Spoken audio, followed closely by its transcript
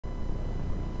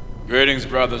Greetings,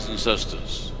 brothers and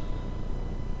sisters.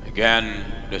 Again,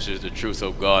 this is the Truth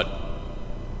of God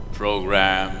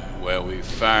program where we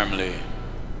firmly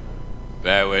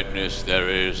bear witness there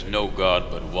is no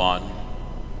God but one.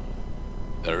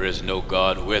 There is no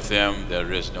God with him.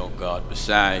 There is no God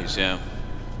besides him.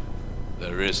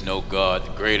 There is no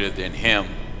God greater than him.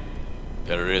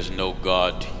 There is no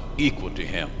God equal to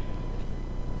him.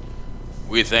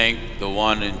 We thank the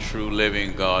one and true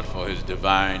living God for his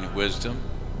divine wisdom,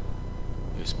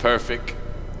 his perfect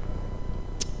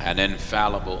and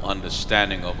infallible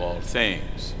understanding of all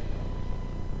things.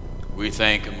 We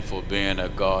thank him for being a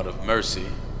God of mercy,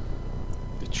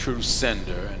 the true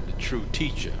sender and the true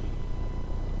teacher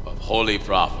of holy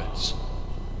prophets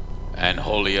and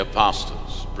holy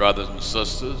apostles. Brothers and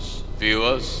sisters,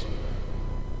 viewers,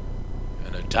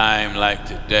 in a time like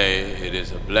today, it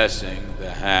is a blessing to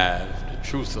have the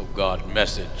Truth of God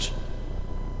message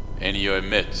in your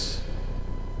midst.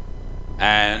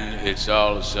 And it's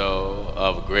also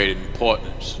of great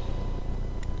importance.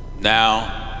 Now,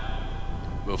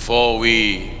 before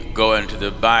we go into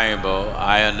the Bible,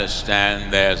 I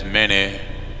understand there's many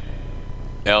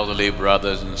elderly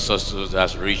brothers and sisters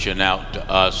that's reaching out to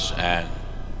us and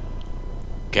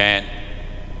can't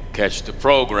catch the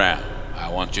program. I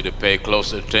want you to pay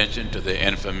close attention to the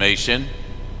information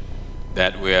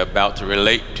that we're about to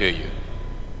relate to you.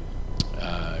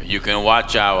 You can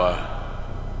watch our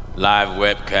live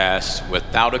webcast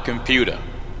without a computer.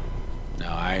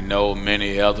 Now, I know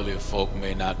many elderly folk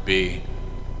may not be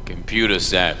computer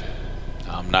savvy.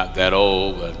 I'm not that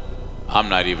old, but I'm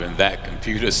not even that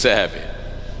computer savvy.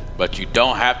 But you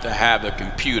don't have to have a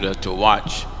computer to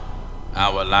watch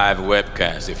our live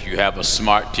webcast. If you have a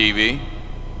smart TV,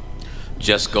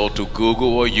 just go to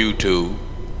Google or YouTube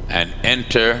and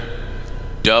enter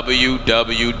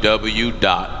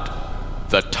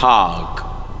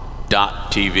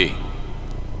www.thetog.tv.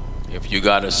 If you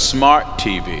got a smart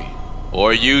TV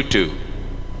or YouTube,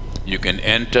 you can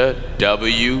enter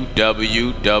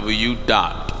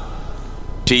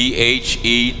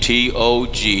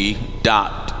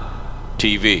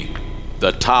www.thetog.tv,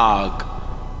 the TOG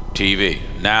TV.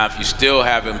 Now, if you're still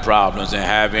having problems and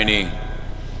have any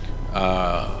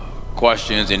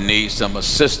questions and need some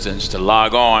assistance to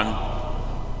log on,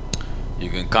 you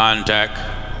can contact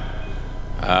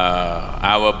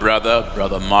our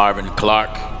brother Marvin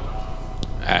Clark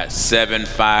at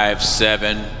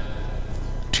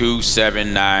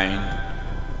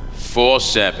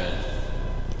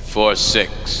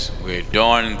 757-279-4746. We're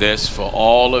doing this for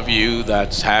all of you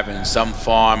that's having some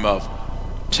form of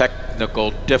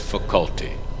technical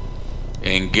difficulty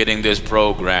in getting this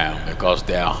program, because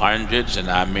there are hundreds, and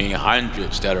I mean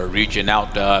hundreds, that are reaching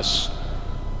out to us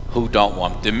who don't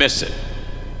want to miss it.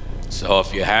 So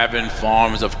if you're having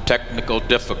forms of technical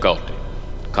difficulty,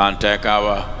 contact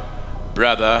our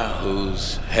brother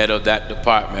who's head of that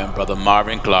department, Brother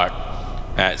Marvin Clark,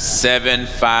 at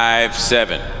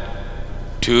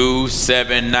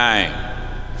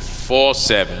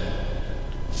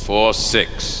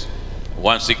 757-279-4746.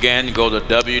 Once again, go to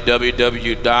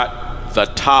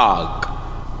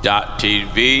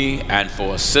www.thetog.tv, and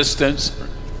for assistance,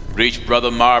 reach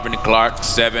Brother Marvin Clark,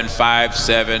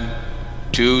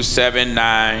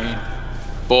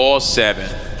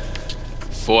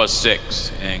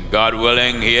 757-279-4746. And God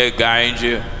willing, he'll guide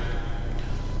you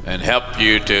and help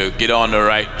you to get on the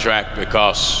right track,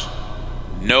 because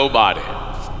nobody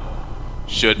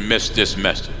should miss this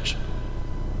message.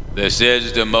 This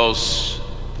is the most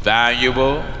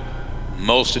valuable,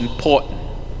 most important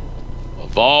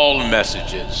of all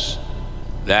messages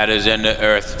that is in the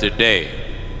earth today,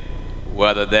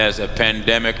 whether there's a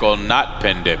pandemic or not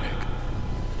pandemic.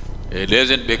 It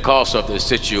isn't because of the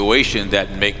situation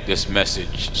that make this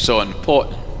message so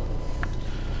important.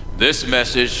 This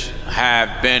message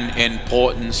have been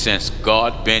important since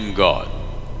God been God.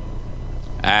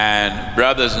 And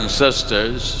brothers and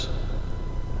sisters,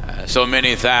 so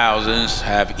many thousands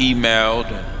have emailed,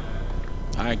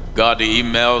 and I got the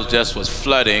emails just was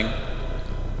flooding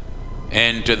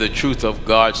into the Truth of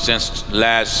God since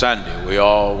last Sunday. We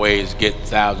always get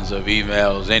thousands of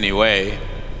emails anyway,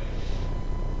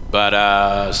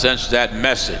 but since that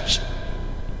message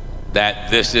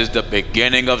that this is the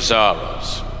beginning of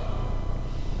sorrows,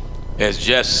 it's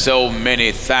just so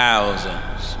many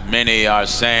thousands. Many are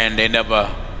saying they never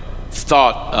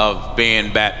thought of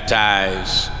being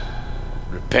baptized,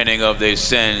 repenting of their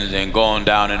sins and going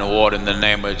down in the water in the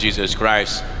name of Jesus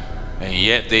Christ, and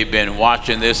yet they've been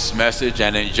watching this message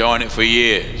and enjoying it for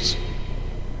years.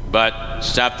 But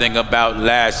something about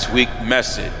last week's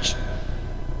message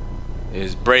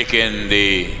is breaking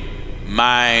the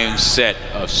mindset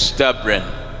of stubborn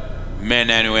men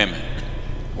and women.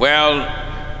 Well,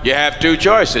 you have two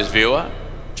choices, viewer,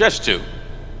 just two.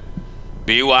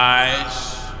 Be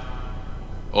wise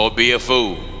or be a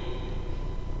fool.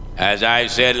 As I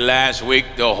said last week,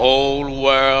 the whole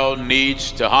world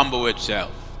needs to humble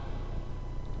itself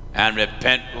and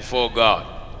repent before God.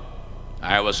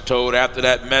 I was told after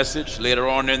that message later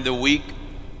on in the week,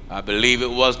 I believe it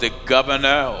was the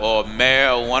governor or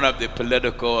mayor or one of the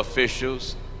political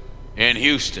officials in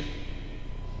Houston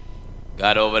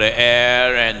got over the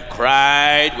air and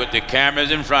cried with the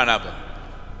cameras in front of him,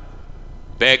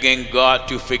 begging God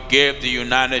to forgive the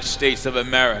United States of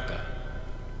America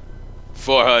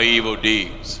for her evil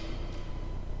deeds.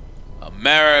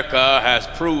 America has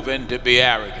proven to be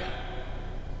arrogant.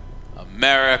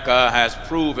 America has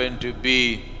proven to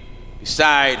be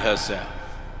beside herself.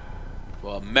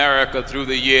 For America through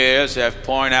the years have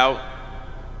pointed out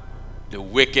the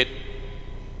wicked,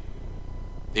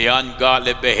 the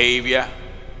ungodly behavior,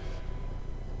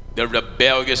 the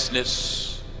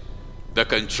rebelliousness, the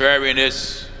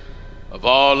contrariness of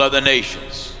all other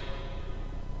nations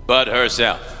but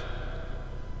herself.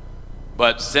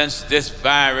 But since this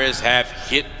virus have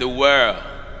hit the world,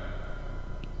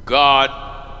 God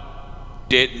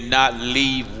did not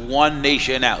leave one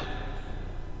nation out,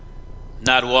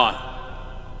 not one,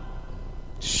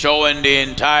 showing the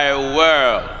entire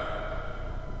world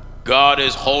God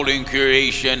is holding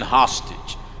creation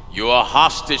hostage. You are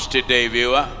hostage today,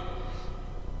 viewer.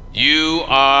 You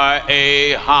are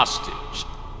a hostage.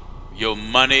 Your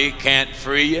money can't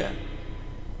free you.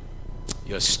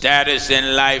 Your status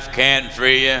in life can't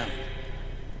free you.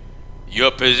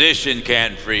 Your position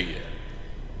can't free you.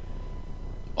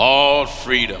 All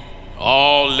freedom,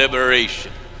 all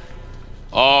liberation,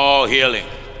 all healing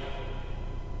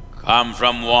come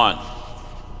from one.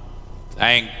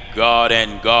 Thank God,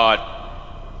 and God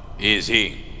is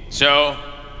He. So,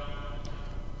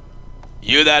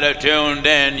 you that are tuned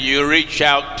in, you reach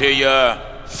out to your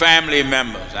family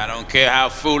members. I don't care how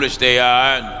foolish they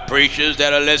are, and preachers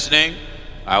that are listening.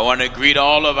 I want to greet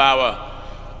all of our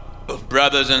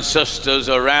brothers and sisters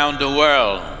around the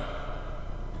world,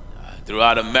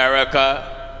 throughout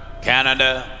America,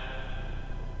 Canada,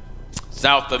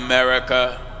 South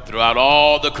America, throughout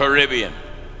all the Caribbean,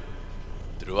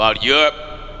 throughout Europe,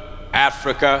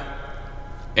 Africa,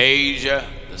 Asia,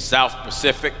 the South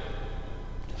Pacific,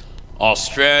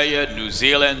 Australia, New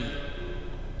Zealand,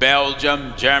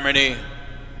 Belgium, Germany,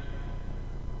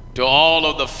 to all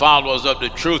of the followers of the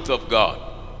truth of God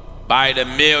by the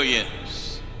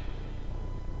millions.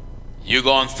 You're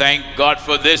going to thank God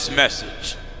for this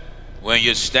message when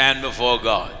you stand before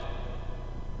God.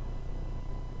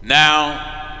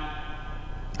 Now,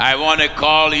 I want to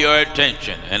call your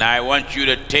attention, and I want you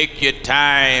to take your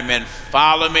time and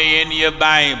follow me in your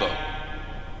Bible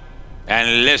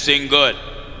and listen good.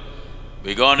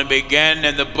 We're going to begin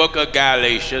in the book of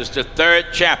Galatians, the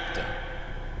 3rd chapter,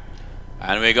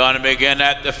 and we're going to begin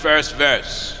at the 1st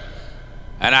verse.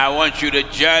 And I want you to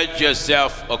judge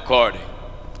yourself according.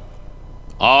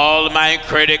 All my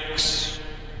critics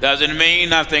doesn't mean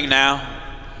nothing now.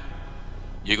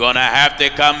 You're going to have to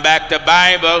come back to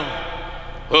Bible.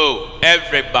 Who?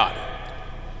 Everybody.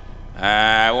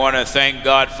 I want to thank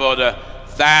God for the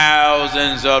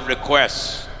thousands of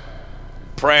requests,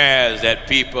 prayers that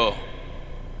people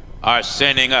are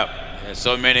sending up. There's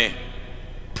so many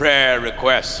prayer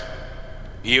requests,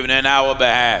 even in our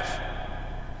behalf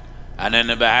and in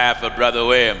the behalf of Brother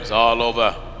Williams all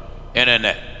over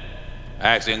internet,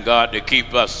 asking God to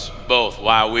keep us both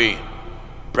while we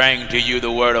bring to you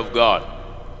the word of God.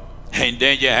 And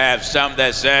then you have some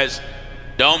that says,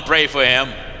 don't pray for him.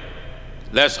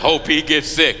 Let's hope he gets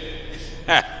sick.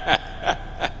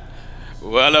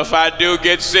 Well, if I do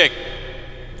get sick,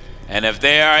 and if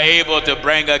they are able to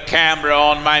bring a camera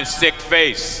on my sick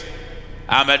face,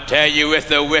 I'm going to tell you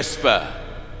with a whisper,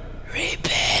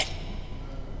 repent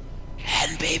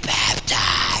and be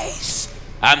baptized.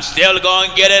 I'm still going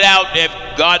to get it out if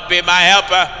God be my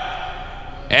helper.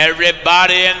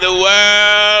 Everybody in the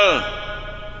world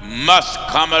must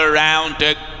come around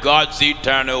to God's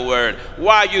eternal word.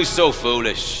 Why are you so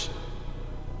foolish?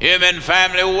 Human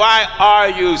family, why are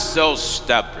you so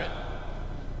stubborn?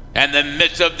 In the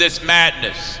midst of this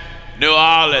madness, New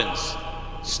Orleans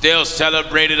still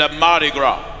celebrated a Mardi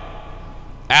Gras.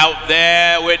 Out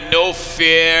there with no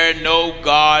fear, no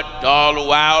God, all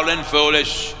wild and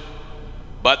foolish.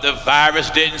 But the virus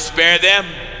didn't spare them.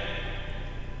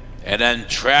 And then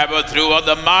traveled through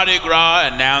the Mardi Gras,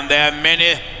 and now there are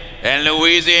many in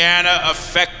Louisiana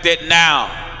affected now.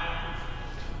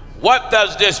 What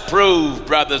does this prove,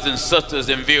 brothers and sisters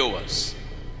and viewers?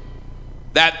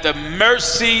 that the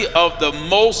mercy of the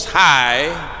Most High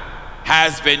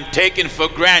has been taken for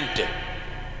granted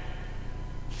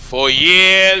for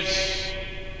years,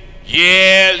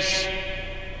 years,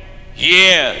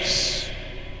 years.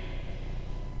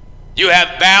 You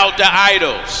have bowed to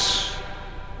idols,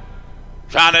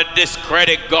 trying to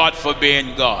discredit God for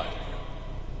being God.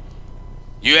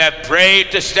 You have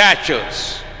prayed to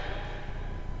statues.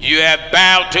 You have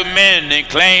bowed to men and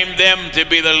claimed them to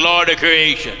be the Lord of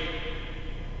creation.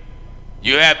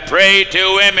 You have prayed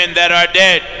to women that are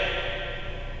dead.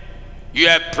 You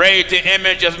have prayed to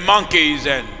images of monkeys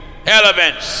and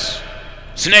elephants,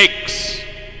 snakes.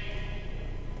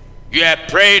 You have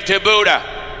prayed to Buddha.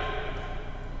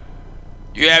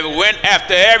 You have went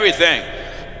after everything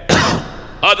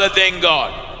other than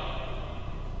God.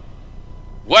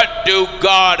 What do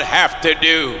God have to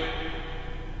do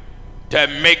to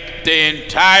make the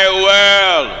entire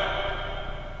world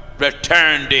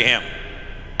return to Him?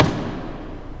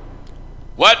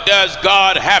 What does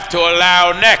God have to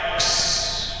allow next?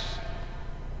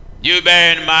 You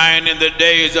bear in mind, in the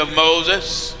days of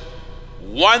Moses,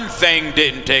 one thing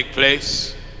didn't take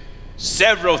place.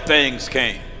 Several things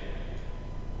came.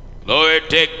 Glory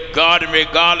to God, and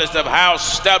regardless of how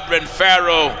stubborn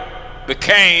Pharaoh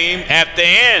became at the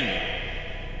end,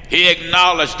 he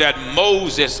acknowledged that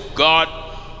Moses, God,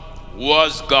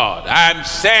 was God. I'm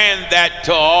saying that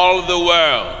to all the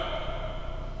world.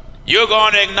 You're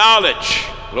going to acknowledge,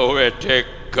 glory to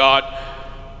God,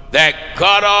 that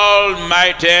God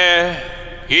Almighty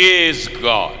is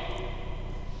God.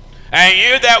 And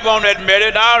you that won't admit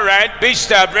it, all right, be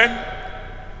stubborn.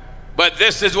 But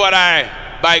this is what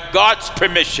I, by God's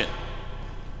permission,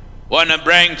 want to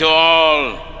bring to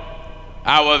all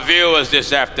our viewers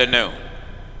this afternoon.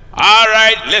 All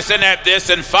right, listen at this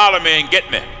and follow me and get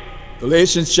me.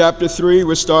 Galatians chapter 3,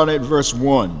 we're starting at verse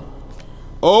 1.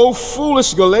 O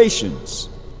foolish Galatians,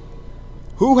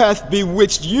 who hath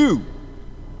bewitched you,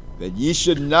 that ye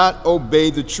should not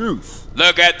obey the truth?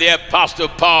 Look at the Apostle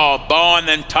Paul, born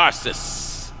in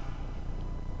Tarsus,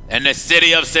 in the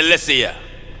city of Cilicia,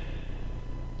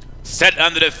 set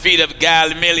under the feet of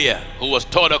Gamaliel, who was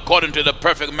taught according to the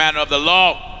perfect manner of the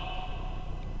law.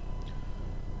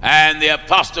 And the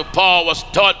Apostle Paul was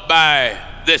taught by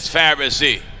this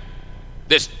Pharisee,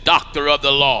 this doctor of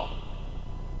the law,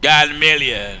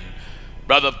 Gamaliel.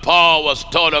 Brother Paul was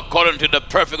taught according to the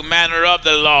perfect manner of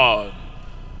the law.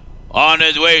 On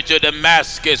his way to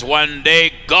Damascus one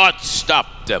day, God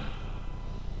stopped him.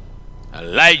 A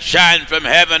light shined from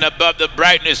heaven above the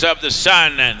brightness of the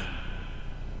sun and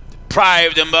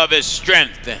deprived him of his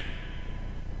strength. And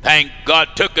thank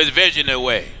God, took his vision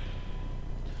away.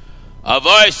 A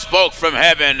voice spoke from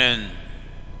heaven and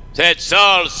said,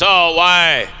 Saul, Saul,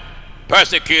 why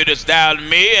persecutest thou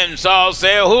me? And Saul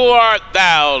said, Who art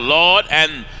thou, Lord?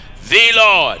 And the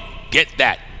Lord, get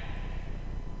that.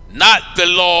 Not the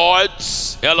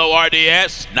Lord's,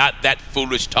 L-O-R-D-S, not that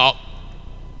foolish talk.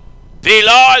 The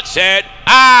Lord said,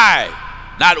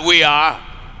 I, not we are,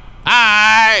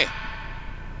 I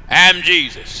am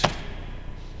Jesus.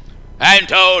 And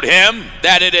told him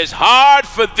that it is hard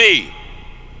for thee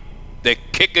to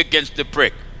kick against the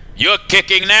prick. You're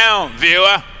kicking now,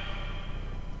 viewer.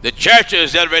 The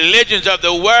churches and religions of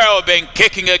the world have been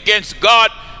kicking against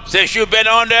God since you've been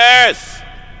on the earth.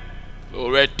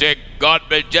 Glory to God,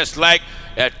 but just like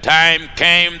a time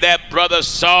came that brother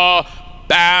Saul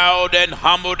bowed and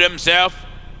humbled himself,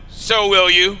 so will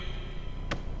you.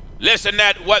 Listen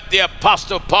at what the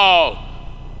Apostle Paul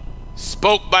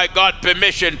spoke by God's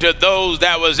permission to those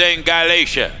that was in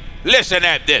Galatia. Listen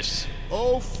at this.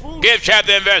 Oh, foolish. Give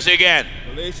chapter and verse again.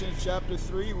 Galatians chapter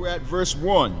 3, we're at verse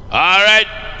 1. All right.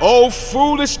 Oh,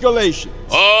 foolish Galatians.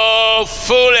 Oh,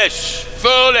 foolish,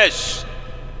 foolish.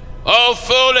 Oh,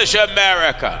 foolish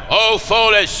America. Oh,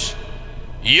 foolish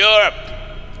Europe.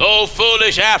 Oh,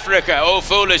 foolish Africa. Oh,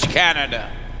 foolish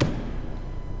Canada.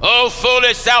 Oh,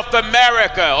 foolish South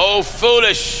America. Oh,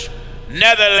 foolish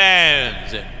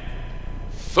Netherlands.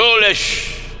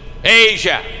 Foolish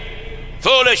Asia.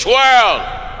 Foolish world.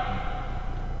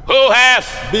 Who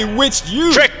hath bewitched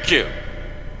you? Tricked you?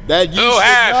 That you who should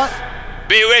hath not?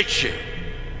 Bewitched you?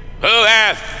 Who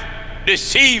hath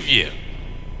deceived you?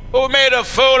 Who made a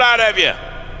fool out of you?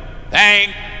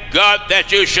 Thank God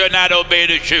that you should not obey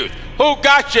the truth. Who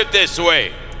got you this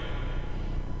way?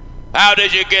 How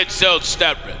did you get so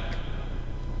stubborn?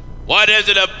 What is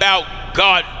it about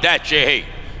God that you hate?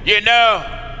 You know,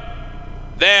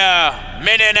 there are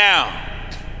many now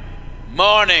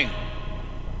mourning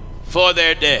for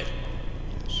their dead.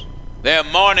 They're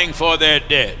mourning for their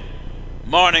dead.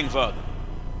 Mourning for them.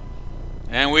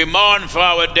 And we mourn for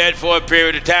our dead for a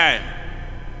period of time.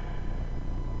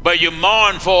 but you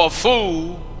mourn for a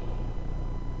fool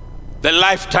the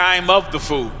lifetime of the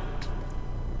fool.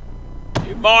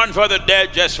 You mourn for the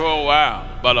dead just for a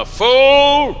while, but a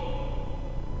fool,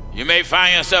 you may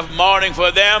find yourself mourning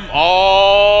for them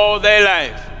all their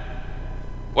life.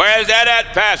 Where is that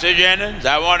at, Pastor Jennings?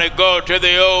 I want to go to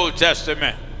the Old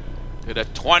Testament, to the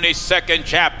 22nd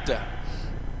chapter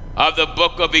of the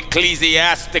book of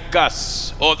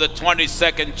Ecclesiasticus, or the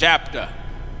 22nd chapter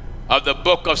of the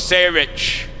book of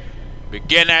Sirach.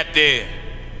 Begin at the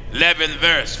 11th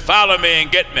verse. Follow me and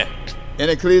get me. In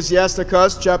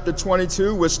Ecclesiasticus chapter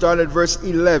 22, we'll start at verse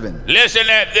 11. Listen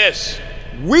at this.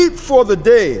 Weep for the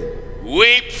dead.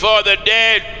 Weep for the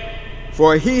dead.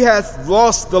 For he hath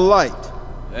lost the light.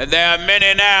 And there are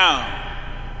many now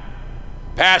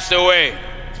passed away.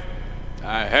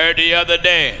 I heard the other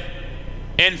day,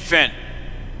 infant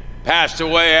passed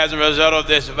away as a result of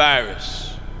this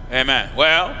virus. Amen.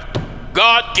 Well,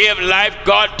 God give life,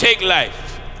 God take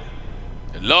life.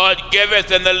 The Lord giveth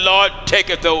and the Lord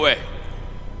taketh away.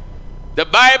 The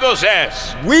Bible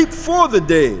says, weep for the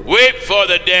dead. Weep for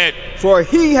the dead. For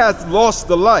he hath lost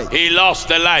the light. He lost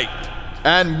the light.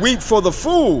 And weep for the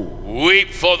fool. Weep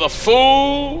for the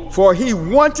fool. For he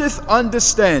wanteth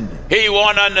understanding. He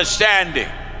want understanding.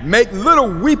 Make little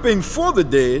weeping for the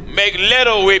dead. Make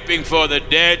little weeping for the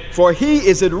dead. For he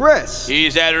is at rest.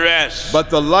 He's at rest. But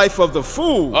the life of the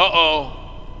fool.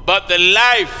 But the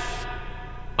life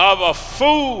of a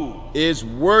fool is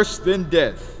worse than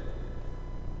death.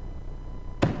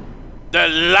 The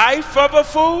life of a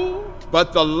fool?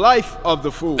 But the life of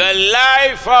the fool. The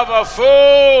life of a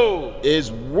fool is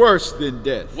worse than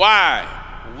death. Why?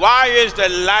 Why is the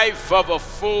life of a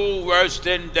fool worse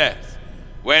than death?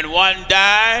 When one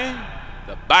died,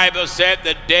 the Bible said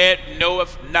the dead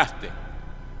knoweth nothing.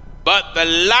 But the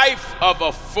life of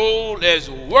a fool is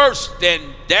worse than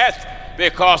death,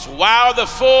 because while the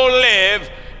fool live,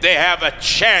 they have a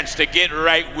chance to get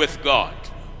right with God.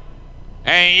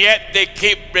 And yet they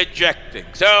keep rejecting.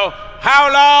 So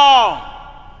how long?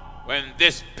 When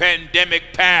this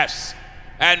pandemic pass,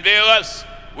 and viewers,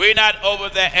 we're not over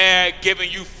the air giving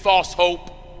you false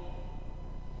hope,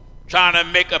 trying to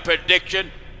make a prediction.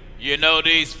 You know,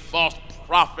 these false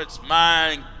prophets,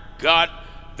 my God,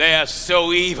 they are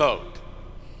so evil.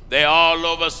 They're all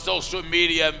over social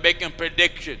media making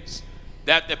predictions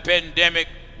that the pandemic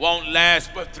won't last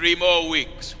but 3 more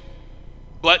weeks,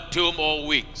 but 2 more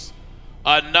weeks,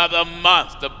 another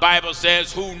month. The Bible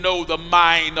says, who know the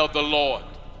mind of the Lord?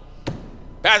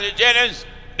 Pastor Jennings,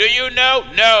 do you know?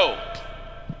 No,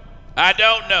 I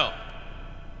don't know.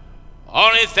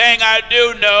 Only thing I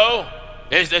do know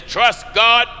is to trust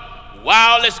God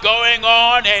while it's going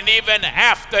on and even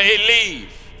after it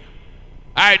leaves.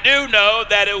 I do know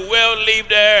that it will leave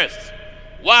the earth.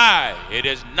 Why? It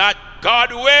is not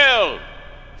God's will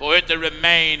for it to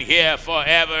remain here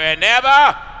forever and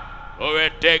ever. For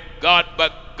it take God,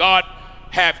 but God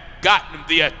have gotten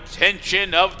the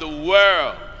attention of the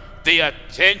world. The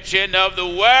attention of the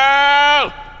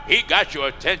world. He got your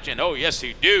attention. Oh, yes,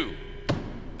 he do.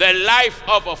 The life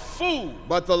of a fool.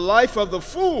 But the life of the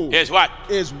fool is what?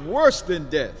 Is worse than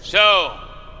death. So,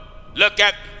 look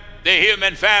at the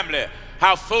human family,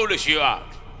 how foolish you are.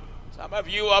 Some of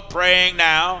you are praying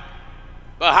now,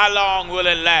 but how long will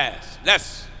it last?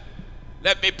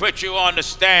 Let me put you on the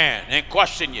stand and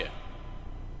question you.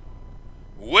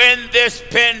 When this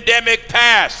pandemic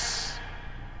passes,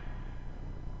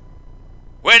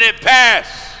 when it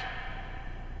passed,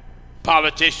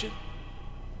 politician,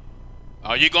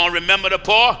 are you going to remember the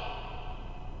poor?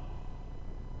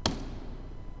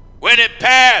 When it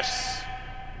passed,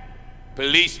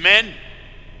 policemen,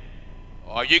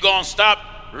 are you going to stop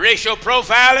racial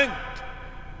profiling?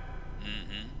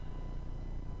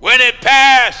 When it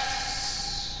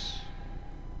passed,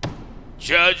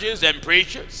 judges and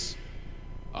preachers,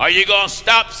 are you going to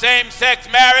stop same-sex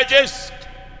marriages?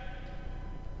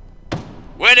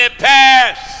 When it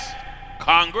passed,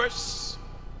 Congress,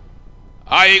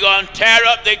 are you going to tear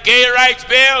up the gay rights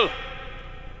bill?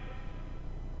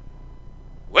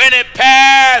 When it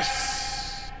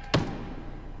passed,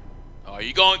 are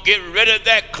you going to get rid of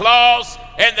that clause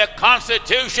in the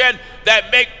Constitution that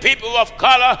make people of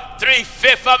color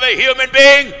 3/5 of a human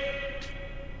being?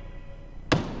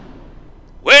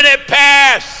 When it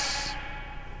passed,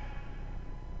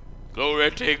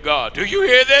 glory to God. Do you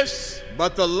hear this?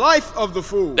 But the life of the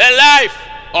fool. The life,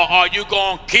 or are you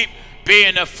going to keep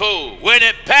being a fool? When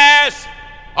it passed,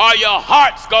 are your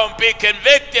hearts going to be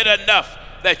convicted enough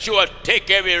that you will take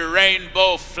every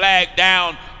rainbow flag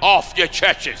down off your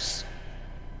churches?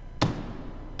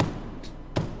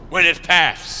 When it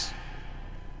passed.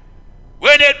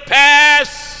 When it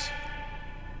passed,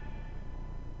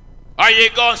 Are you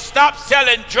going to stop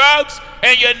selling drugs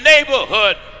in your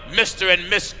neighborhood, Mr. and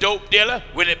Miss Dope Dealer,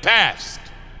 when it passed?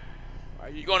 Are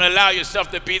you going to allow yourself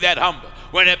to be that humble?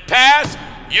 When it passed,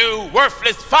 you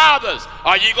worthless fathers,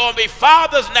 are you going to be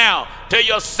fathers now to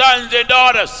your sons and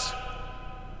daughters?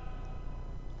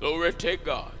 Glory to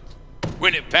God.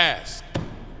 When it passed.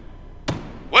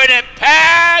 When it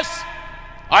passed,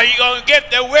 are you going to get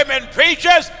the women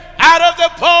preachers out of the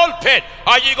pulpit?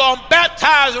 Are you going to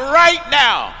baptize right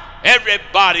now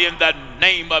everybody in the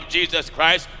name of Jesus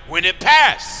Christ when it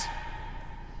passed?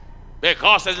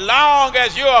 Because as long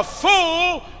as you're a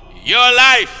fool, your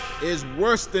life is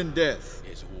worse than death.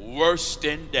 It's worse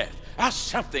than death. That's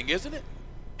something, isn't it?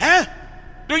 Huh?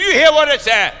 Do you hear what it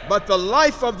said? But the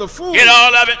life of the fool, get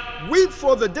all of it. Weep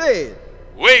for the dead.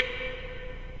 Weep.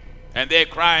 And they're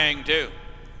crying too.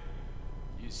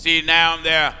 You see now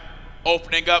they're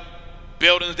opening up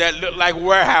buildings that look like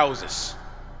warehouses,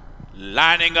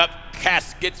 lining up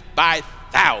caskets by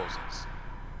thousands.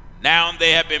 Now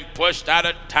they have been pushed out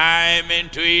of time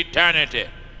into eternity.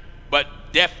 But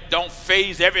death don't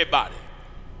faze everybody.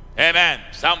 Amen.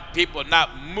 Some people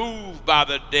not moved by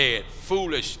the dead.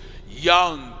 Foolish,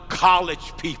 young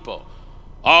college people,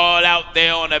 all out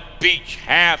there on the beach,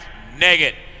 half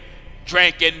naked,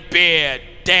 drinking beer,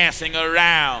 dancing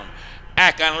around,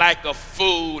 acting like a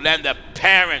fool. And the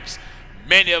parents,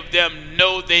 many of them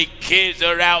know their kids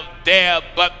are out there,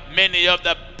 but many of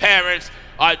the parents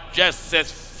are just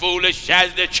as foolish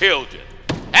as the children.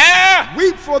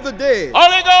 Weep for the dead.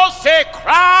 Holy Ghost say,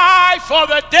 cry for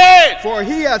the dead. For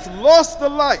he hath lost the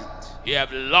light. He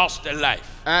hath lost the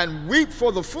life. And weep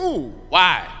for the fool.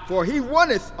 Why? For he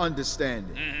wanteth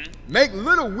understanding. Make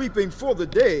little weeping for the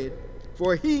dead,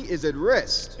 for he is at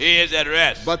rest. He is at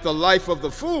rest. But the life of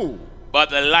the fool, but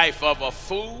the life of a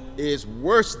fool is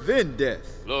worse than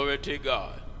death. Glory to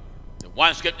God. The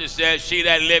one scripture says, she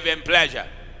that live in pleasure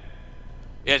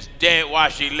is dead while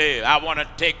she lives. I want to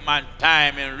take my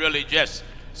time and really just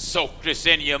soak this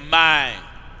in your mind.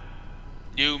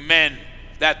 You men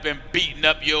that's been beating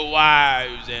up your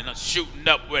wives and shooting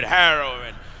up with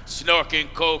heroin, snorting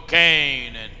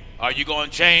cocaine, and are you going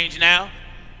to change now?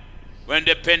 When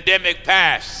the pandemic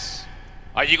passes,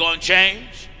 are you going to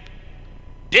change?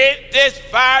 Did this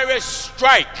virus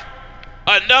strike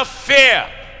enough fear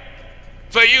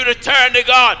for you to turn to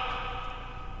God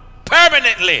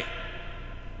permanently?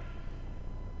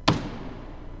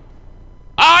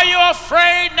 Are you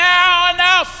afraid now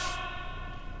enough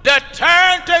to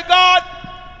turn to God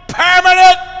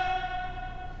permanent?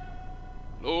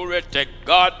 Glory to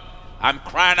God. I'm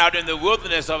crying out in the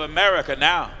wilderness of America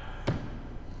now.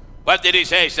 What did he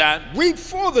say, son? Weep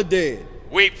for the dead.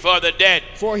 Weep for the dead.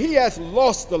 For he hath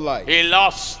lost the light. He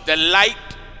lost the light.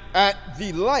 At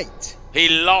the light. He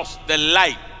lost the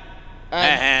light.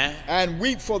 And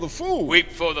weep for the fool. Weep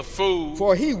for the fool.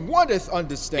 For he wanteth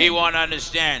understanding. He want to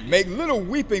understand. Make little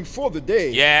weeping for the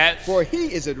dead. Yes. For he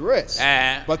is at rest.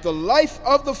 But the life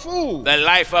of the fool. The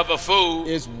life of a fool.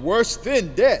 Is worse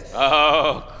than death.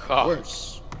 Oh, God.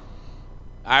 Worse.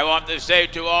 I want to say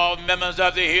to all members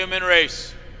of the human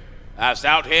race that's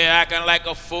out here acting like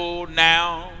a fool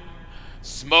now,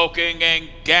 smoking and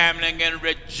gambling and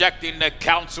rejecting the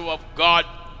counsel of God,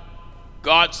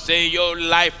 God say your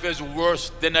life is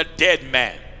worse than a dead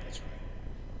man.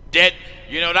 Dead,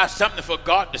 you know, that's something for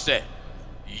God to say.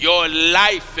 Your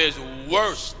life is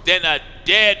worse than a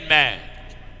dead man.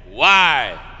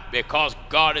 Why? Because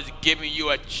God is giving you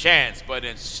a chance, but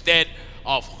instead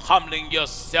of humbling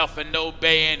yourself and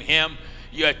obeying him,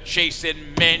 you're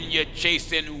chasing men, you're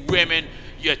chasing women,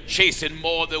 you're chasing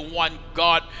more than one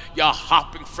God. You're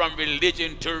hopping from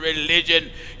religion to religion.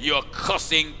 You're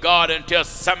cussing God until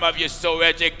some of you so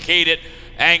educated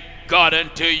ain't God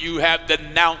until you have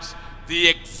denounced the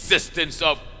existence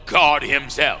of God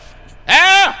himself.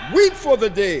 Weep for the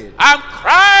dead. I'm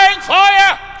crying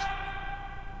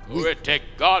for you. Glory to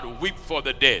God, weep for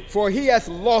the dead. For he hath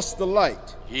lost the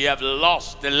light. He hath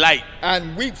lost the light.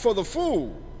 And weep for the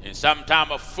fool. And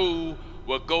sometime a fool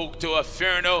will go to a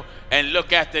funeral and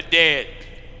look at the dead,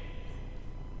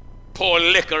 pour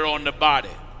liquor on the body.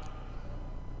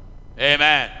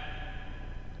 Amen.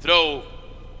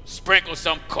 Sprinkle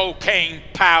some cocaine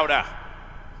powder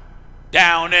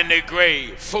down in the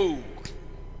grave. Fool.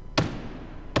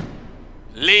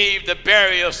 Leave the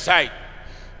burial site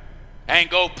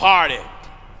and go party.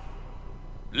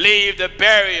 Leave the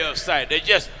burial site. They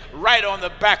just write on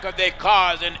the back of their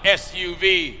cars and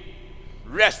SUV,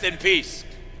 rest in peace,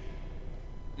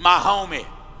 my homie.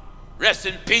 Rest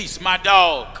in peace, my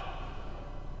dog.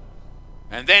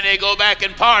 And then they go back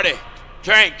and party,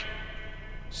 drink,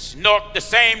 snort the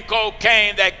same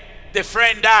cocaine that the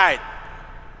friend died.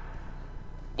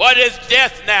 What is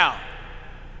death now?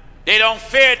 They don't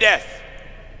fear death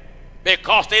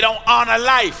because they don't honor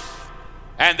life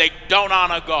and they don't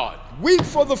honor God. Weep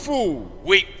for the fool.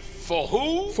 Weep for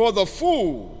who? For the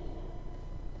fool.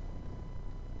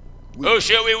 Who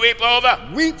should we weep over?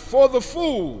 Weep for the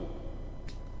fool,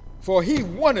 for he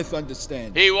wanteth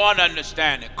understanding. He want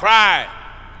understanding. Cry.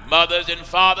 Mothers and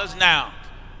fathers now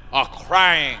are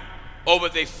crying over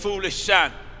their foolish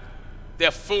son, their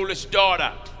foolish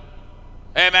daughter.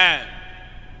 Amen.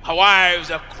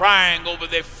 Wives are crying over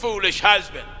their foolish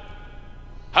husband.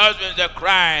 Husbands are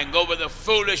crying over the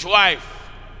foolish wife.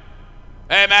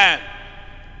 Amen.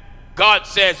 God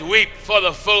says, weep for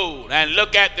the fool, and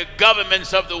look at the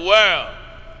governments of the world.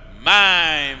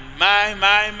 My,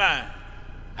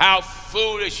 how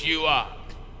foolish you are.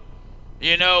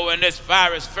 You know, when this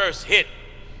virus first hit,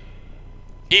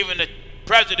 even the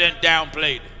president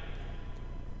downplayed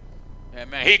it.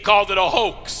 Amen. He called it a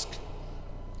hoax.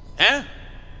 Huh?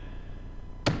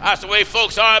 That's the way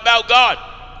folks are about God.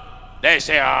 They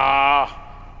say,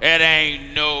 it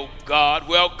ain't no God.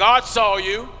 Well, God saw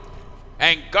you,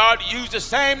 and God used the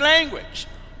same language.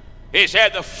 He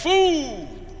said, the fool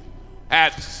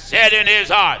hath said in his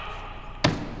heart,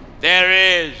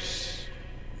 there is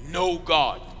no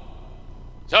God.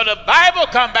 So the Bible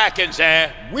come back and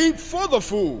say, weep for the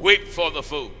fool. Weep for the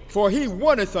fool. For he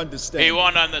wanteth understanding. He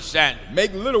want understanding.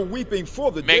 Make little weeping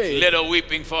for the dead. Make little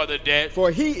weeping for the dead.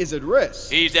 For he is at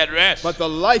rest. He's at rest. But the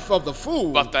life of the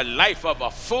fool. But the life of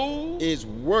a fool is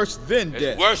worse than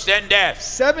death. Worse than death.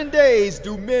 7 days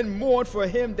do men mourn for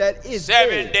him that is dead.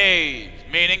 7 days,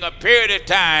 meaning a period of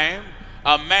time,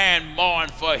 a man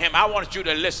mourned for him. I want you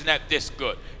to listen at this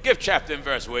good. Give chapter and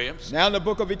verse, Williams. Now in the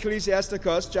book of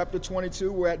Ecclesiasticus, chapter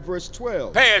 22, we're at verse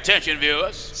 12. Pay attention,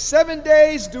 viewers. 7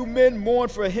 days do men mourn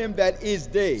for him that is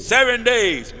dead. 7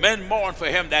 days men mourn for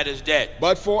him that is dead.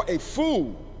 But for a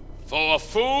fool. For a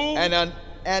fool. And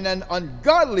an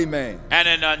ungodly man. And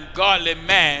an ungodly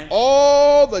man.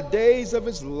 All the days of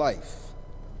his life.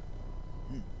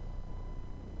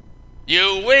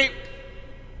 You weep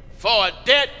for a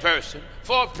dead person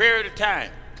for a period of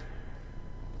time.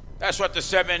 That's what the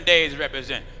 7 days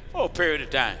represent, for a period of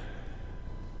time.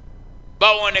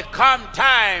 But when it come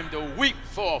time to weep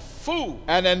for a fool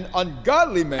and an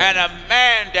ungodly man and a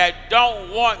man that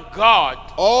don't want God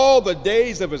all the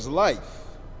days of his life.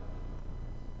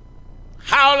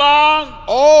 How long?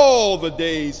 All the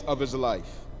days of his life.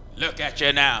 Look at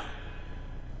you now.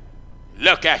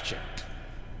 Look at you.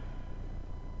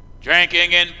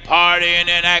 Drinking and partying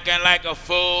and acting like a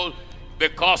fool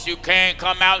because you can't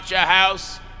come out your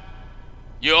house.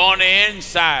 You're on the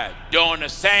inside doing the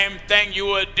same thing you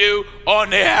would do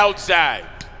on the outside.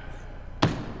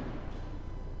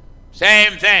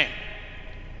 Same thing.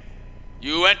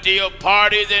 You went to your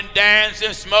parties and danced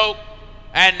and smoked,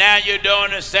 and now you're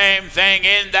doing the same thing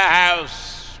in the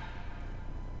house.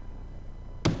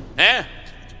 Eh?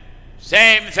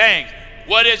 Same thing.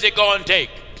 What is it going to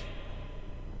take?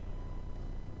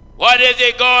 What is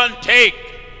it going to take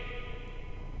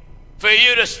for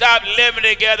you to stop living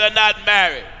together, not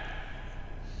married?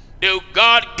 Do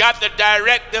God got to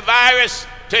direct the virus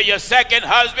to your second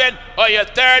husband or your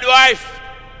third wife?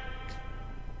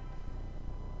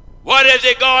 What is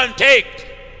it going to take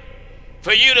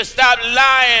for you to stop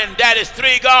lying that is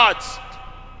 3 gods?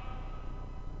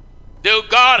 Do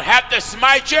God have to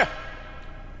smite you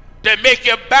to make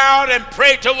you bow and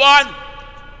pray to one?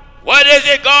 What is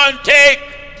it going to take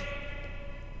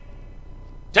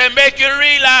to make you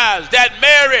realize that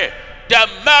Mary, the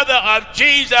mother of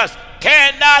Jesus,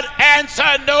 cannot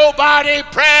answer nobody's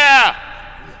prayer?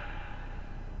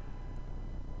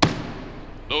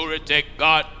 Glory to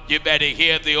God. You better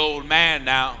hear the old man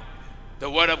now. The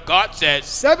word of God says,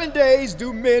 7 days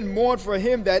do men mourn for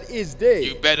him that is dead.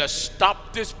 You better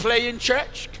stop this play in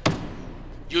church.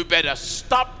 You better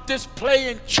stop this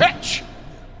play in church.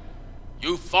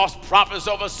 You false prophets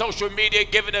over social media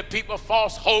giving the people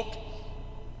false hope,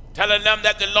 telling them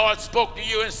that the Lord spoke to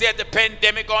you and said the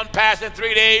pandemic gonna pass in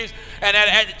 3 days, and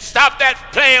stop that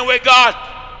playing with God.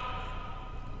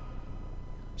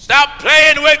 Stop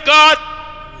playing with God.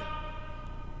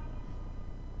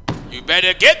 You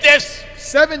better get this.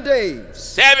 7 days.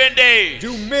 7 days.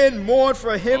 Do men mourn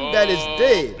for him that is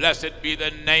dead. Blessed be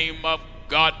the name of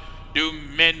God. Do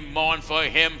men mourn for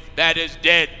him that is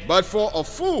dead. But for a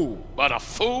fool. But a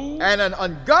fool. And an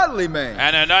ungodly man.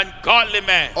 And an ungodly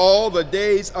man. All the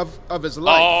days of his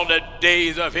life. All the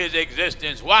days of his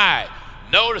existence. Why?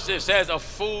 Notice it says a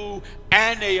fool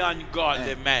and an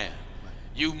ungodly man.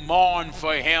 You mourn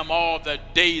for him all the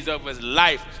days of his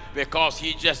life because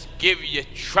he just give you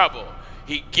trouble.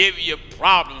 He give you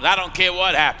problems. I don't care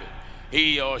what happened.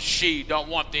 he or she don't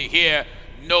want to hear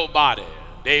nobody.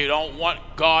 They don't want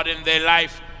God in their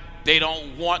life. They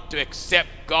don't want to accept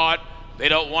God. They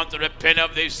don't want to repent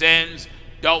of their sins.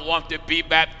 Don't want to be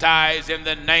baptized in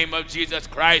the name of Jesus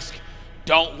Christ.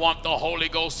 Don't want the Holy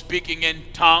Ghost speaking in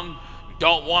tongue.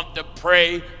 Don't want to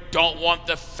pray. Don't want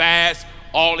to fast.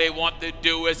 All they want to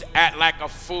do is act like a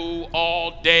fool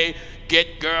all day.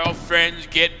 Get girlfriends,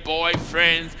 get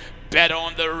boyfriends, bet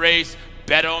on the race,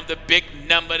 bet on the big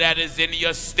number that is in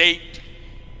your state.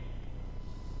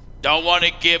 Don't want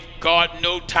to give God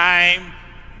no time.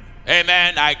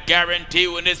 Amen. I guarantee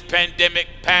when this pandemic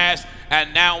passed,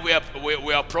 and now we're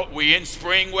in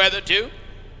spring weather too,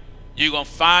 you're going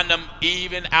to find them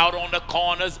even out on the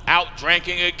corners, out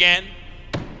drinking again.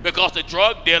 Because the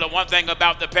drug dealer, one thing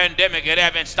about the pandemic, it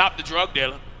haven't stopped the drug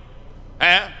dealer.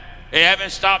 It haven't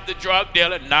stopped the drug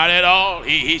dealer, not at all.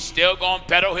 He's still going to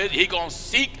peddle he's going to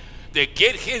seek to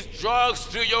get his drugs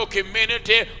through your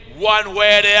community one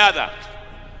way or the other.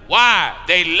 Why?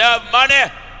 They love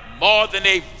money more than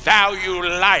they value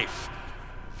life.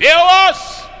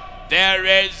 Viewers, there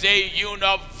is a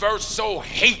universal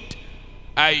hate,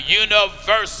 a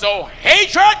universal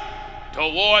hatred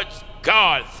towards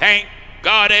God. Thank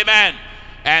God, amen.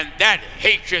 And that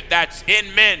hatred that's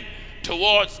in men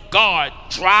towards God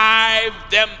drive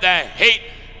them to hate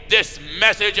this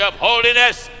message of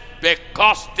holiness,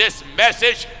 because this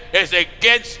message is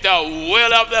against the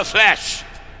will of the flesh.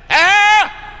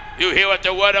 You hear what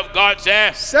the word of God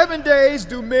says? 7 days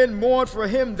do men mourn for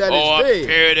him that is dead. For a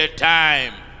period of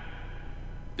time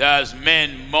does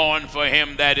men mourn for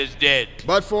him that is dead.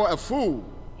 But for a fool,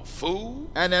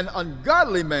 and an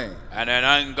ungodly man,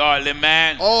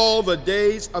 all the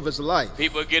days of his life.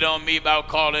 People get on me about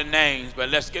calling names, but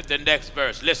let's get the next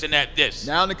verse. Listen at this.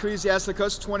 Now in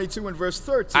Ecclesiasticus 22 and verse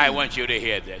 13. I want you to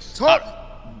hear this.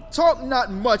 Talk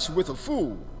not much with a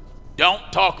fool. Don't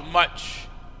talk much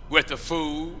with a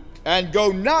fool. And go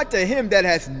not to him that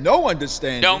hath no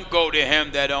understanding. Don't go to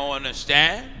him that don't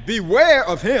understand. Beware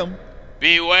of him.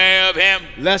 Beware of him.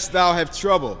 Lest thou have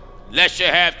trouble. Lest you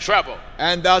have trouble.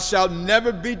 And thou shalt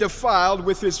never be defiled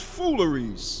with his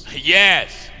fooleries.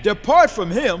 Yes. Depart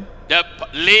from him.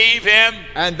 Leave him.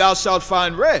 And thou shalt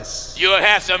find rest. You'll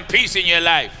have some peace in your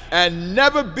life. And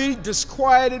never be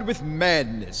disquieted with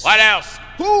madness. What else?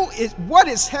 What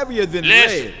is heavier than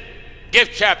lead? Give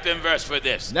chapter and verse for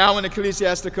this. Now in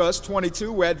Ecclesiasticus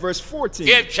 22, we're at verse 14.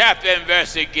 Give chapter and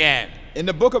verse again. In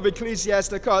the book of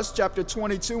Ecclesiasticus, chapter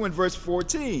 22 and verse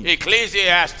 14.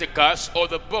 Ecclesiasticus, or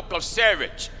the book of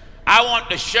Sirach. I want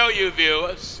to show you,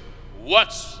 viewers,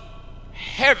 what's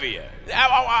heavier.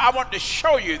 I want to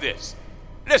show you this.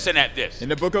 Listen at this. In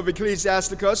the book of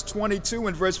Ecclesiasticus 22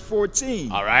 and verse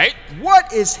 14. All right.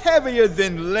 What is heavier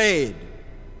than lead?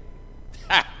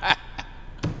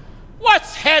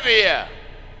 What's heavier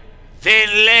than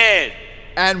lead?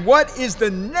 And what is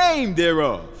the name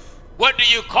thereof? What do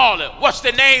you call it? What's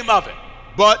the name of it?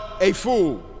 But a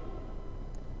fool.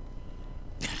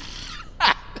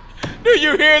 Do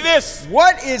you hear this?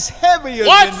 What is heavier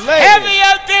What's than lead?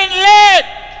 heavier than lead?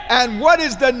 And what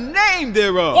is the name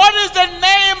thereof? What is the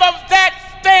name of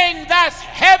that thing that's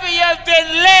heavier than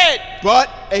lead? But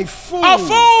a fool. A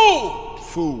fool.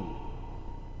 Fool.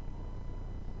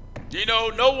 You know,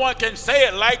 no one can say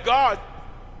it like God.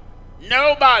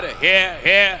 Nobody. Here.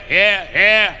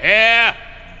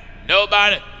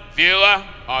 Nobody. Viewer,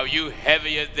 are you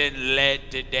heavier than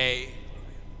lead today?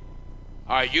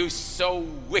 Are you so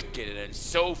wicked and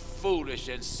so foolish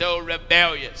and so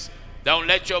rebellious? Don't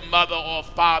let your mother or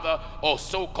father or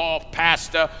so-called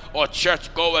pastor or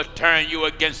churchgoer turn you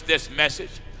against this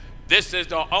message. This is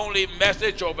the only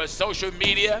message over social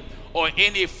media or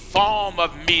any form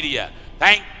of media,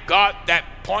 thank God, that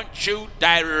points you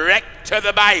direct to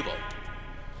the Bible.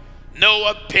 No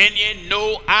opinion,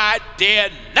 no idea,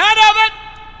 none of it.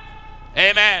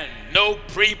 Amen. No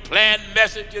pre-planned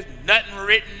messages, nothing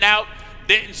written out.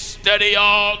 Didn't study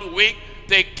all the week.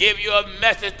 They give you a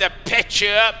message to pitch you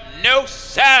up. No,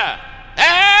 sir.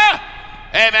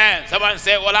 Amen. Someone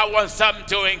said, well, I want something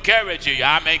to encourage you.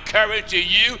 I'm encouraging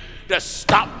you to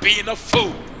stop being a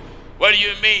fool. What do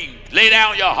you mean? Lay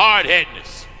down your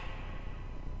hard-headedness.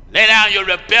 Lay down your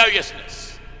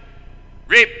rebelliousness.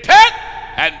 Repent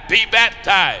and be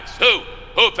baptized.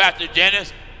 Who, Pastor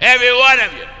Jennings? Every one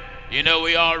of you. You know,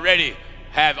 we already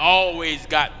have always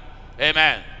gotten,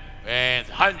 amen, and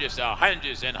hundreds of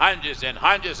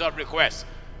requests.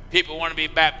 People want to be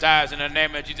baptized in the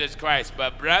name of Jesus Christ.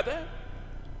 But brother,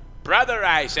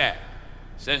 I say,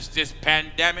 since this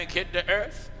pandemic hit the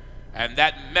earth and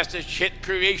that message hit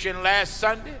creation last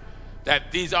Sunday,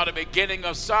 that these are the beginning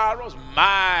of sorrows,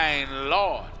 mine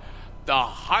Lord, the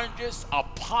hundreds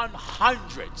upon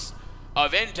hundreds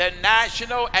of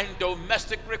international and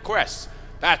domestic requests.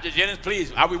 Pastor Jennings,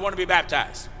 please, we want to be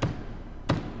baptized.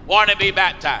 Want to be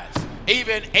baptized.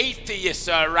 Even atheists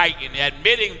are writing,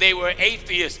 admitting they were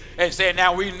atheists and saying,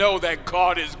 now we know that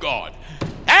God is God.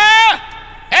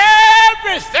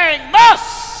 Everything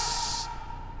must.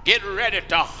 Get ready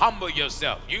to humble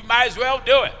yourself. You might as well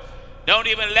do it. Don't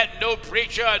even let no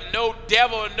preacher, no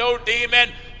devil, no demon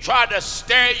try to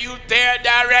steer you their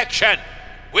direction.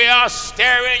 We are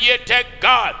steering you to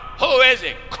God. Who is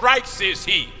it? Christ is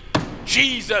he.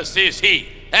 Jesus is he.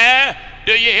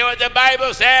 Do you hear what the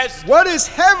Bible says? What is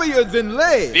heavier than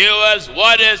lead? Viewers,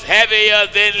 what is heavier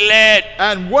than lead?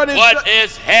 And what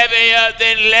is heavier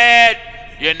than lead?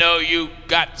 You know, you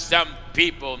got some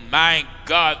people, my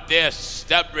God, their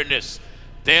stubbornness,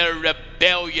 their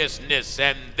rebelliousness,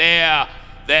 and their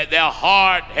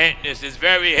hard-headedness is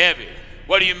very heavy.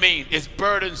 What do you mean? It's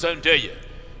burdensome to you.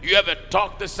 You ever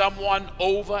talk to someone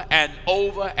over and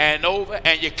over and over,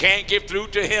 and you can't get through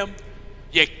to him?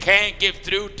 You can't get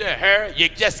through to her. You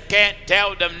just can't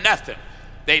tell them nothing.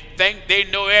 They think they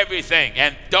know everything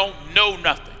and don't know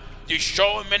nothing. You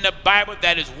show them in the Bible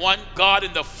that is one God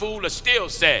and the fool will still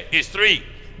say it's three.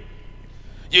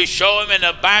 You show them in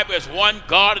the Bible it's one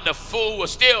God and the fool will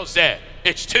still say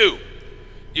it's two.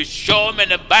 You show them in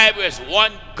the Bible it's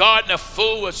one God and the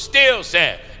fool will still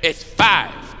say it's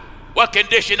five. What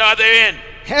condition are they in?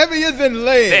 Heavier than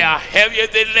lead. They are heavier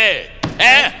than lead.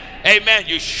 Amen.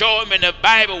 You show them in the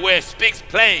Bible where it speaks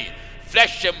plain.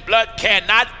 Flesh and blood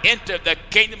cannot enter the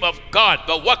kingdom of God.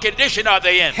 But what condition are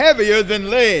they in? Heavier than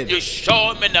lead. You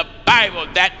show them in the Bible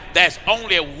that there's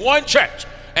only one church.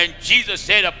 And Jesus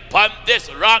said, upon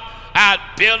this rock I'll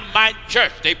build my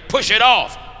church. They push it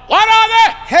off. What are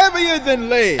they? Heavier than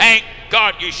lead. Thank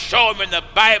God you show them in the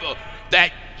Bible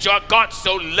that God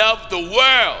so loved the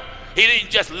world. He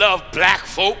didn't just love black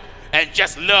folk and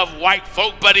just love white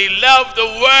folk, but he loved the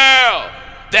world,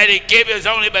 that he gave his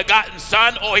only begotten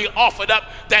son, or he offered up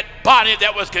that body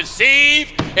that was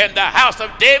conceived in the house of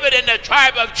David in the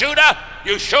tribe of Judah.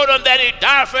 You showed them that he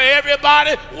died for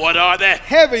everybody. What are they?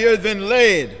 Heavier than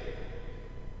lead.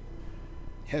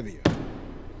 Heavier.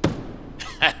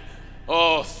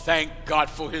 Oh, thank God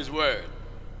for his word.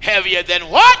 Heavier than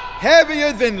what?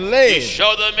 Heavier than lead. You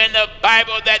show them in the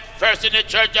Bible that first in the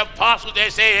church of apostles, they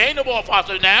say, ain't no more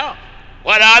apostles now.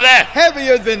 What are they?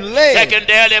 Heavier than lead.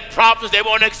 Secondarily, prophets, they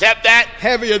won't accept that.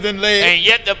 Heavier than lead. And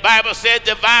yet the Bible said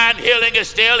divine healing is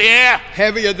still here.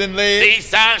 Heavier than lead. These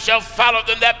signs shall follow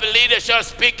them that believe, they shall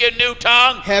speak in new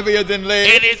tongue. Heavier than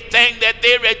lead. Anything that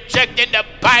they reject in the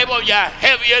Bible, you're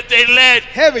heavier than lead.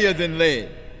 Heavier than lead.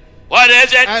 What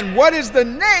is it? And what is the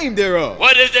name thereof?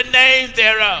 What is the name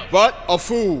thereof? But a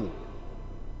fool.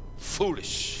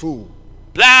 Foolish. Fool.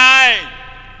 Blind.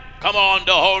 Come on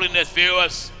to holiness,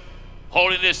 viewers.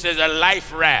 Holiness is a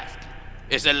life raft.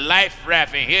 It's a life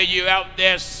raft. And here you out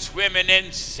there swimming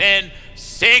in sin,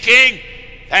 sinking.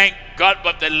 Thank God,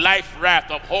 but the life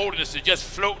raft of holiness is just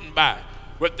floating by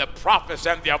with the prophets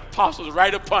and the apostles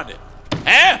right upon it.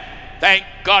 Thank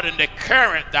God, in the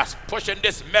current that's pushing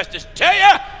this message to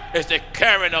you is the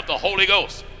current of the Holy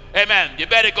Ghost. Amen. You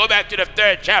better go back to the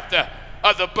 3rd chapter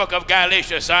of the book of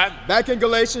Galatians, son. Back in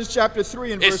Galatians chapter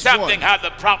 3 and verse 1. It's something how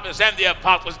the prophets and the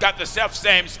apostles got the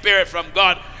self-same spirit from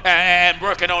God and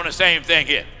working on the same thing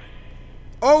here.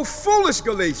 O foolish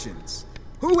Galatians,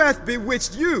 who hath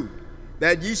bewitched you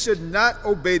that ye should not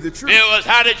obey the truth? Viewers,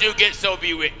 how did you get so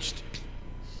bewitched?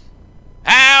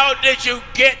 How did you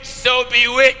get so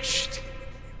bewitched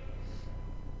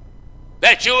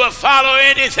that you will follow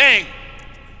anything?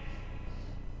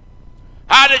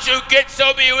 How did you get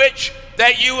so bewitched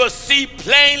that you will see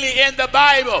plainly in the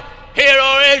Bible, hear,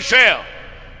 O Israel,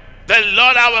 the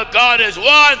Lord our God is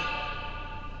one?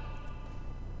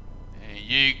 And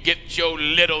you get your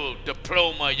little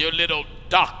diploma, your little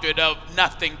doctorate of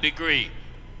nothing degree,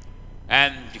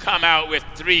 and come out with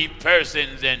 3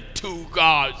 persons and 2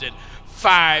 gods and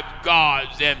 5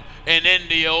 gods, and in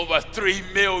India over 3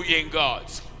 million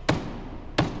gods.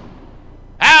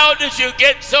 How did you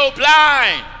get so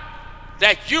blind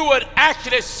that you would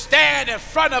actually stand in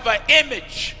front of an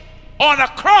image on a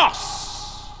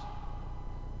cross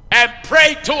and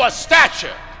pray to a statue?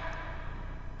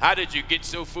 How did you get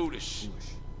so foolish?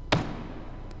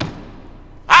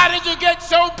 How did you get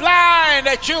so blind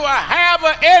that you will have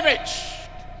an image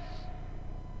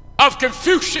of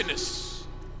Confucius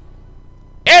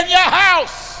in your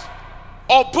house,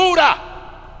 or Buddha,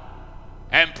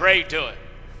 and pray to it?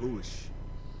 Foolish.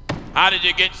 How did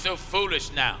you get so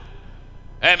foolish now?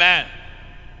 Amen.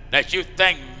 That you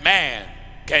think man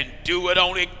can do what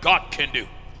only God can do.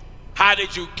 How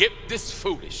did you get this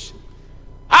foolish?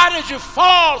 How did you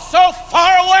fall so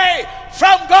far away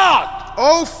from God?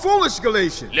 O foolish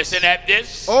Galatians. Listen at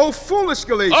this. O foolish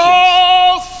Galatians.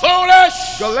 Oh,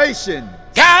 foolish Galatians.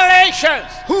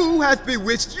 Galatians. Who hath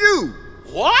bewitched you?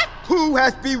 What? Who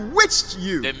hath bewitched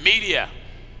you? The media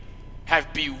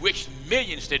have bewitched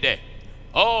millions today.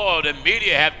 Oh, the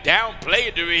media have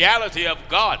downplayed the reality of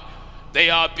God. They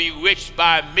are bewitched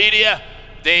by media.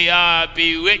 They are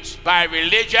bewitched by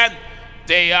religion.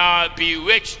 They are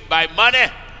bewitched by money.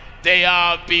 They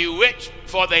are bewitched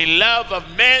for their love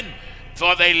of men,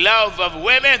 for their love of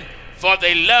women, for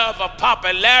their love of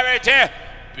popularity.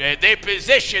 Their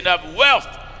position of wealth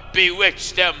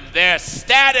bewitched them. Their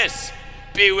status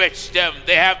bewitched them.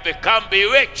 They have become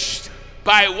bewitched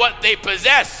by what they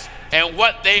possess and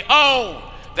what they own.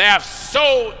 They have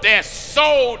sold their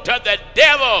soul to the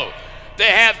devil. They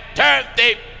have turned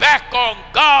their back on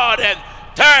God and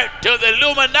turned to the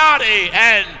Illuminati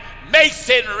and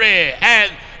Masonry,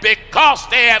 and because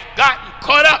they have gotten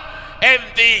caught up in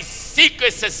these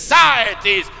secret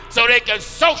societies so they can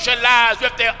socialize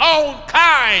with their own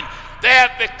kind, they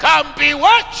have become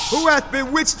bewitched. Who hath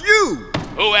bewitched you?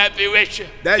 Who hath bewitched you?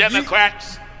 That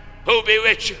Democrats. Who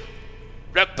bewitched you?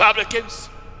 Republicans.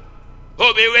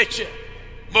 Who bewitched you?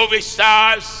 Movie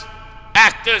stars,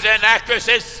 actors and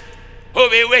actresses. Who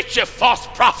bewitched you? False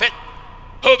prophet.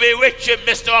 Who bewitched you?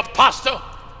 Mr. Apostle,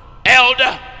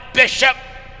 elder, bishop,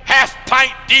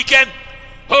 half-pint deacon.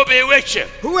 Who bewitched you?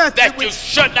 Who hath that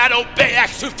bewitched you should not obey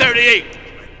Acts 2:38.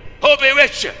 Who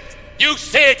bewitched you? You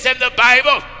say it's in the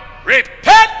Bible.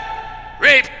 Repent,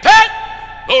 repent,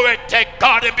 glory to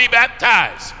God, and be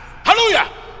baptized. Hallelujah.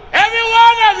 Every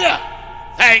one of you,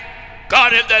 thank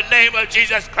God in the name of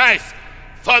Jesus Christ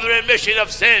for the remission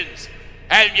of sins,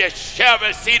 and you shall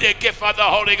receive the gift of the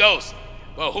Holy Ghost.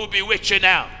 Well, who bewitched you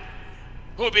now?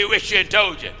 Who bewitched you and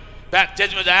told you?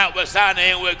 Baptism is the outward sign of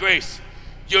inward grace.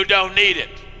 You don't need it.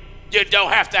 You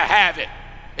don't have to have it.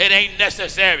 It ain't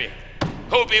necessary.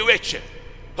 Who bewitched you?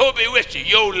 Who bewitched you?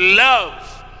 Your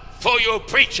love for your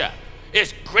preacher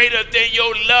is greater than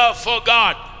your love for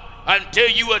God, until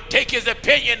you will take his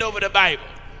opinion over the Bible.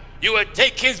 You will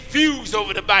take his views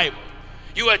over the Bible.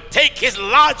 You will take his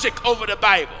logic over the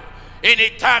Bible.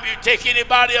 Anytime you take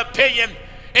anybody's opinion,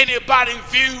 anybody's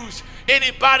views,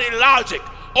 anybody's logic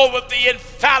over the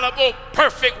infallible,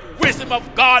 perfect wisdom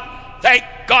of God, thank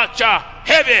God you're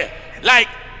heavy like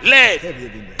lead. Heavier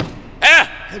than lead.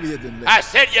 Heavier than lead. I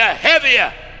said you're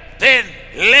heavier than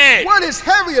lead. What is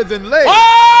heavier than lead?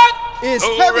 What is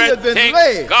heavier than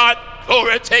lead? God,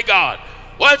 glory to God.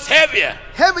 What's heavier?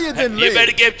 Heavier than lead. You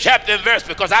better give chapter and verse,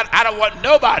 because I don't want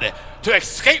nobody to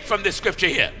escape from this scripture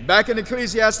here. Back in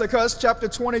Ecclesiasticus chapter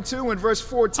 22 and verse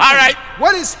 14. All right.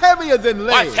 What is heavier than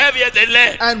lead? What's heavier than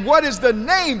lead? And what is the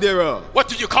name thereof? What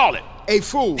do you call it? A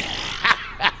fool.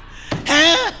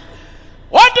 Huh?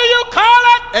 What do you call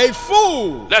it? A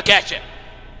fool. Look at you.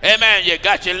 Hey man, you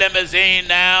got your limousine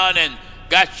now and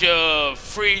got your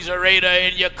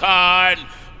freezerator in your car and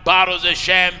bottles of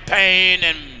champagne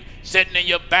and sitting in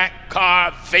your back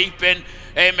car vaping.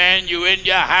 Hey man, you in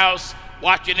your house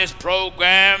watching this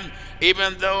program.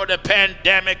 Even though the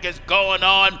pandemic is going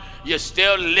on, you're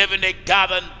still living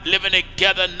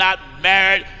together, not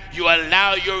married. You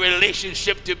allow your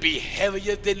relationship to be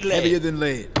heavier than lead. Heavier than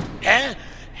lead. Huh?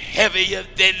 Heavier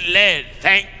than lead.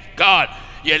 Thank God.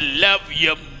 You love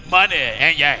your money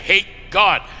and you hate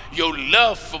God. Your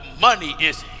love for money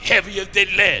is heavier than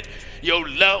lead. Your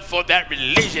love for that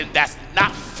religion that's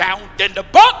not found in the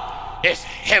book is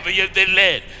heavier than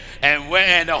lead. And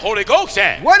when the Holy Ghost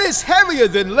said, what is heavier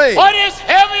than lead? What is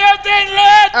heavier than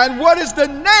lead? And what is the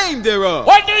name thereof?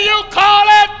 What do you call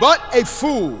it? But a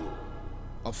fool.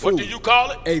 A fool. What do you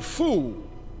call it? A fool.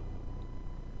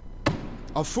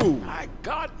 A fool. My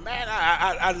God, man,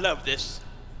 I love this.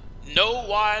 No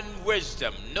one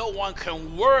wisdom. No one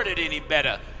can word it any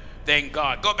better than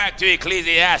God. Go back to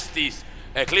Ecclesiasticus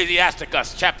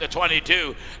chapter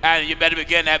 22, and you better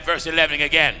begin at verse 11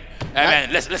 again.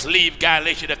 Amen. Let's leave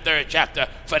Galatians the 3rd chapter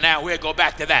for now. We'll go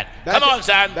back to that. Come on,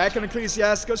 son. Back in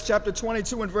Ecclesiasticus chapter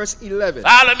 22 and verse 11.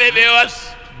 Follow me, viewers.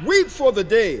 Weep for the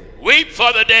dead. Weep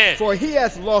for the dead. For he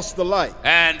hath lost the life.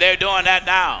 And they're doing that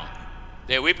now.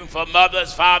 They're weeping for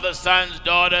mothers, fathers, sons,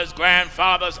 daughters,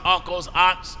 grandfathers, uncles,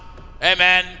 aunts.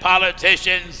 Amen.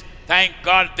 Politicians. Thank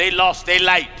God they lost their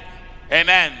light.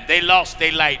 Amen. They lost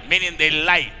their light, meaning their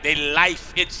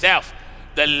life itself.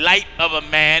 The light of a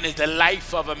man is the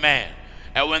life of a man.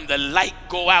 And when the light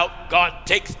go out, God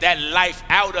takes that life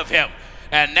out of him.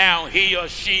 And now he or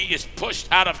she is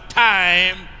pushed out of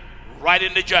time right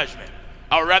into judgment.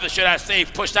 Or rather, should I say,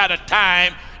 pushed out of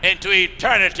time into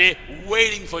eternity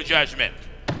waiting for judgment.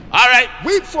 All right.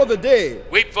 Weep for the dead.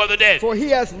 Weep for the dead. For he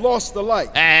hath lost the light.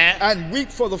 And weep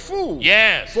for the fool.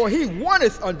 Yes. For he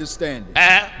wanteth understanding.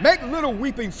 Make little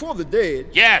weeping for the dead.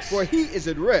 Yes. For he is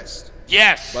at rest.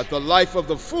 Yes. But the life of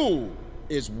the fool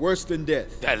is worse than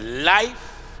death. The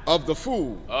life of the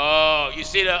fool. Oh, you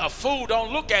see, a fool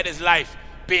don't look at his life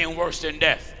being worse than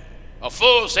death. A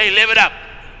fool say, live it up.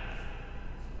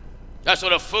 That's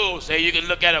what a fool say. You can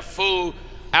look at a fool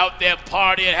out there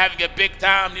partying, having a big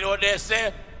time. You know what they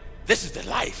say? This is the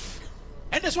life.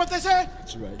 And that's what they say.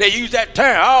 That's right. They use that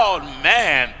term. Oh,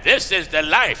 man, this is the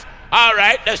life. All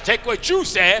right, let's take what you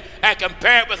said and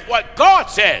compare it with what God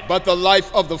said. But the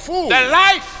life of the fool. The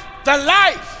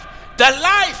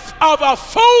life of a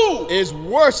fool is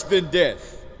worse than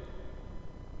death.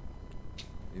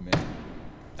 Amen.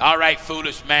 All right,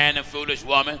 foolish man and foolish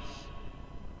woman.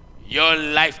 Your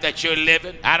life that you're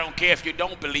living, I don't care if you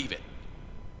don't believe it.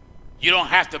 You don't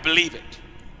have to believe it.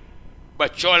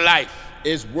 But your life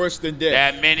is worse than death.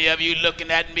 There are many of you looking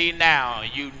at me now.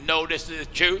 You know this is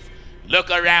the truth.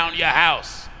 Look around your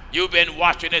house. You've been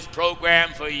watching this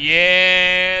program for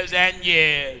years and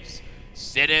years.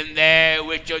 Sitting there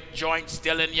with your joint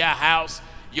still in your house,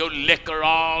 your liquor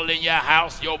all in your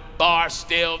house, your bar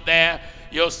still there,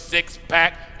 your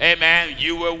six-pack. Amen.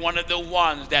 You were one of the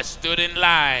ones that stood in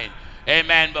line.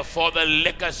 Amen. Before the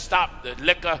liquor stopped, the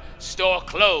liquor store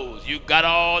closed. You got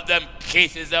all them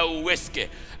cases of whiskey.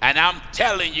 And I'm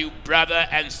telling you, brother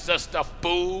and sister,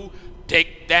 fool,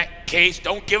 take that case.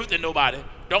 Don't give it to nobody.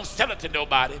 Don't sell it to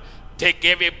nobody. Take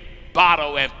every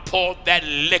bottle and pour that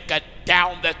liquor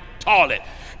down the toilet.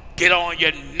 Get on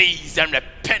your knees and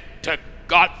repent to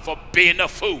God for being a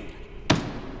fool.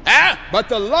 Huh? But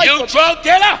the life you drug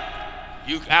dealer,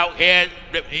 you out here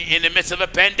in the midst of a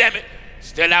pandemic,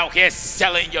 still out here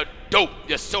selling your dope.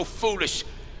 You're so foolish.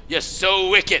 You're so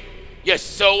wicked. You're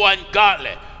so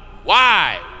ungodly.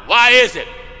 Why? Why is it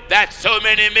that so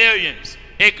many millions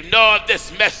ignore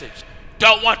this message,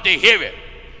 don't want to hear it?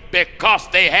 Because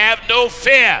they have no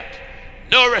fear,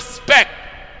 no respect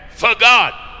for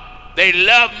God. They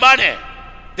love money.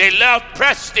 They love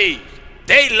prestige.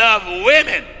 They love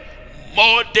women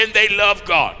more than they love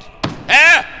God.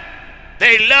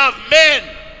 They love men,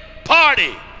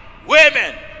 party,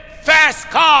 women, fast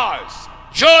cars,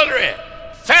 jewelry,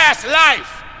 fast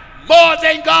life, more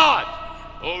than God.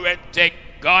 Oh, take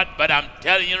God, but I'm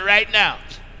telling you right now,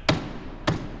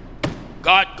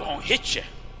 God gonna hit you.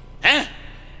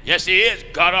 Yes, he is.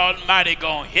 God Almighty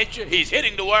gonna hit you. He's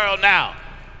hitting the world now.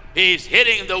 He's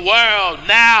hitting the world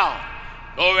now.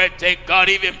 Glory to God.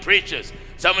 Even preachers.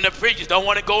 Some of the preachers don't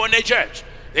want to go in their church.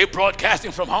 They're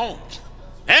broadcasting from homes.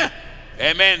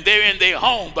 Amen. They're in their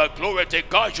home, but glory to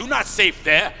God, you're not safe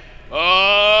there.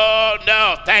 Oh,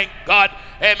 no. Thank God.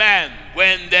 Amen.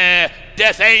 When the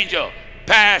death angel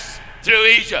passed through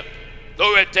Egypt,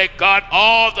 glory to God,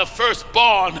 all the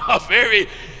firstborn of every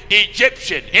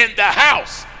Egyptian in the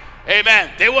house,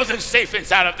 amen, they wasn't safe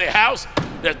inside of their house.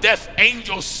 The death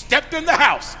angel stepped in the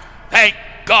house, thank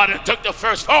God, and took the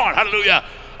firstborn, hallelujah,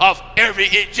 of every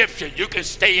Egyptian. You can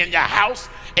stay in your house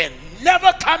and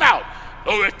never come out,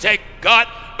 glory to God,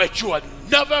 but you will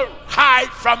never hide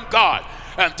from God.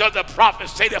 Until the prophet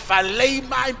said, if I lay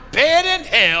my bed in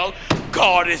hell,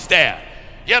 God is there.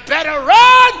 You better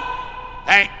run.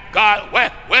 Thank God.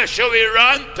 Where should we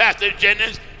run, Pastor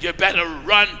Jennings? You better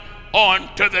run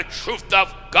on to the truth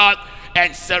of God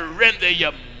and surrender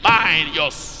your mind,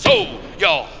 your soul,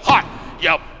 your heart,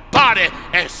 your body,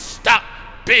 and stop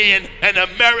being an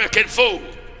American fool,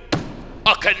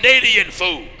 a Canadian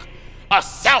fool, a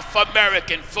South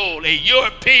American fool, a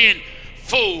European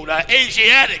fool, an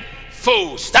Asiatic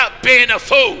fool. Stop being a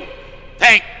fool.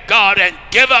 Thank God and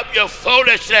give up your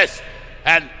foolishness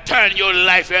and turn your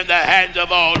life in the hands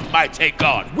of Almighty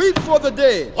God. Weep for the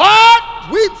dead.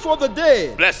 What? Weep for the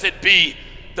dead. Blessed be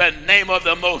the name of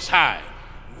the Most High.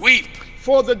 Weep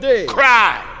for the dead.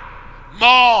 Cry.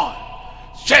 Mourn.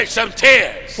 Shed some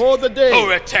tears. For the dead.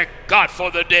 Glory to God for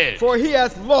the dead. For he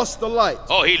hath lost the light.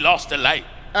 Oh, he lost the light.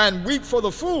 And weep for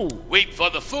the fool. Weep for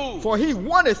the fool. For he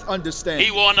wanteth understanding.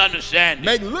 He won't understand.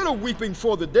 Make little weeping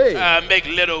for the dead. Make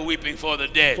little weeping for the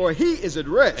dead. For he is at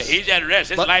rest. He's at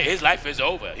rest. His life is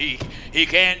over. He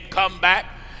can't come back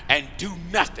and do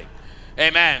nothing.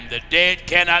 Amen. The dead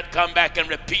cannot come back and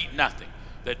repeat nothing.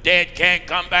 The dead can't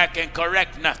come back and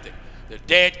correct nothing. The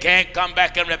dead can't come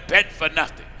back and repent for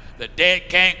nothing. The dead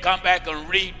can't come back and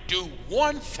redo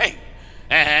one thing.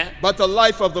 But the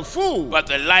life of the fool. But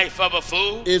the life of a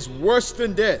fool is worse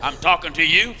than death. I'm talking to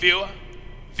you, viewer.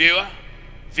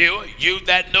 You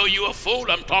that know you a fool,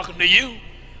 I'm talking to you.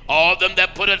 All them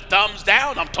that put a thumbs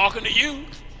down, I'm talking to you.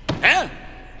 Huh?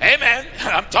 Amen.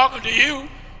 I'm talking to you.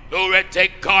 Glory to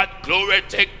God, glory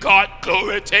to God,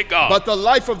 glory to God. But the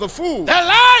life of the fool. The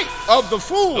life of the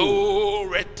fool.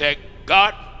 Glory to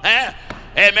God. Huh?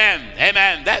 Amen.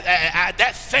 Amen.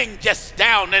 That thing just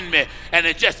down in me, and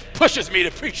it just pushes me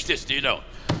to preach this, do you know?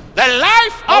 The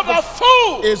life of a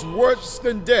fool is worse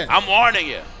than death. I'm warning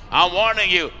you. I'm warning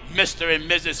you, Mr. and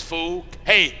Mrs. Fool.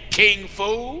 Hey, King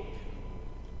Fool,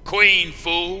 Queen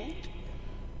Fool,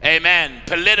 amen,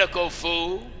 political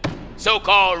fool,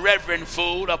 so-called Reverend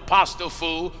Fool, Apostle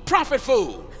Fool, Prophet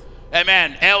Fool,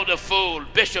 amen, Elder Fool,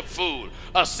 Bishop Fool,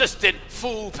 Assistant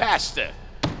Fool Pastor,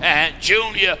 and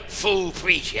Junior Fool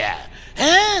Preacher.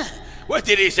 Huh? What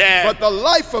did he say? But the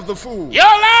life of the fool. Your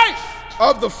life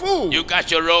of the fool. You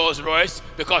got your Rolls Royce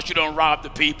because you don't rob the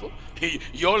people.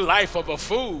 Your life of a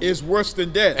fool is worse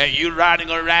than death. And you riding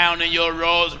around in your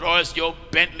Rolls Royce, your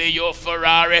Bentley, your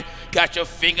Ferrari, got your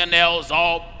fingernails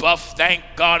all buff, thank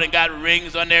God, and got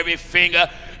rings on every finger.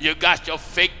 You got your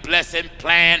fake blessing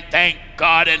plan, thank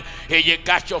God, and here you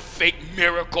got your fake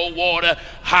miracle water,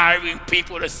 hiring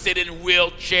people to sit in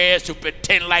wheelchairs to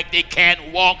pretend like they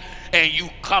can't walk, and you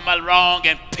come along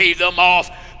and pay them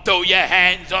off. Throw your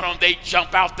hands on them, they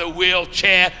jump out the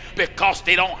wheelchair because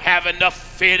they don't have enough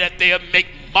fear that they'll make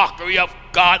mockery of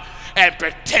God and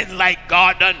pretend like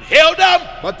God done healed them.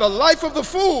 But the life of the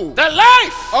fool. The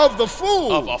life of the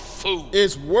fool. Of a fool.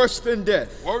 Is worse than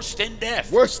death. Worse than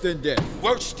death. Worse than death.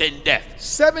 Worse than death.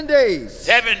 7 days.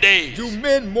 7 days. Do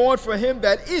men mourn for him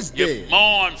that is dead. You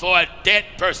mourn for a dead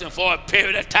person for a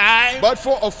period of time. But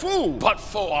for a fool. But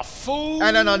for a fool.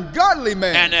 And an ungodly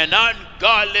man. And an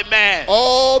ungodly man.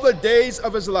 All the days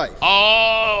of his life.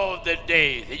 All the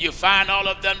days. And you find all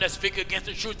of them that speak against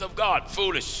the truth of God.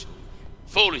 Foolish.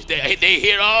 Foolish. They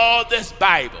hear all this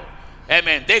Bible.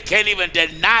 Amen. They can't even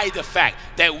deny the fact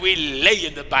that we lay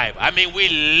in the Bible. I mean, we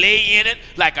lay in it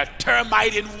like a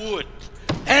termite in wood.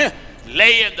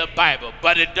 Lay in the Bible.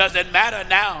 But it doesn't matter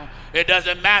now. It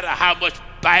doesn't matter how much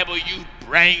Bible you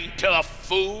bring to a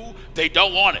fool. They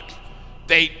don't want it.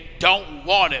 They don't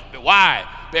want it. Why?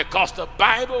 Because the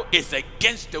Bible is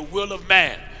against the will of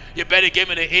man. You better give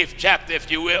me the 8th chapter,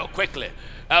 if you will, quickly,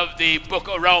 of the book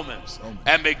of Romans,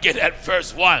 and begin at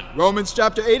verse 1. Romans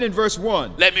chapter 8 and verse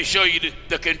 1. Let me show you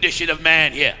the condition of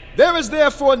man here. There is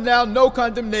therefore now no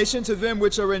condemnation to them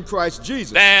which are in Christ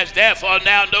Jesus. There's therefore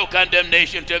now no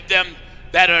condemnation to them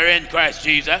that are in Christ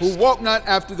Jesus. Who walk not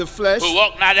after the flesh. Who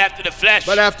walk not after the flesh.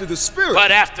 But after the Spirit.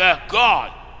 But after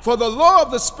God. For the law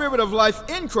of the Spirit of life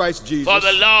in Christ Jesus. For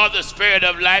the law of the Spirit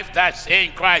of life that's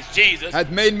in Christ Jesus. Hath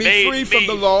made me free from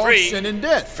the law of sin and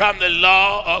death. From the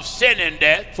law of sin and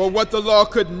death. For what the law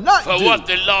could not do. For what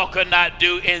the law could not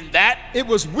do in that. It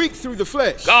was weak through the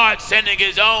flesh. God sending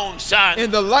his own son.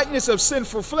 In the likeness of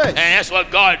sinful flesh. And that's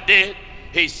what God did.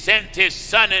 He sent his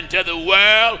son into the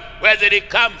world. Where did he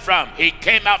come from? He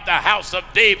came out the house of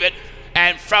David.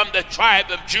 And from the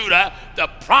tribe of Judah, the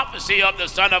prophecy of the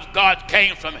Son of God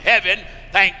came from heaven.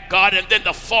 Thank God. And then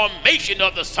the formation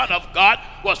of the Son of God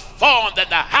was formed in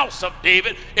the house of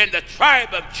David, in the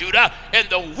tribe of Judah, in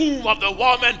the womb of the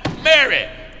woman Mary.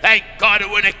 Thank God.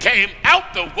 And when it came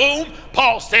out the womb,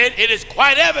 Paul said, it is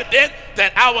quite evident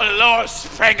that our Lord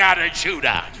sprang out of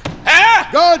Judah.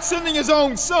 God sending his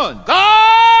own son.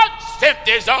 God sent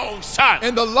his own son.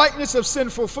 In the likeness of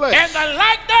sinful flesh. In the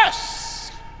likeness.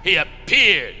 He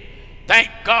appeared, thank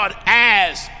God,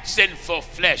 as sinful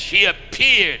flesh. He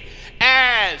appeared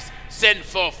as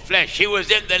sinful flesh. He was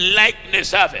in the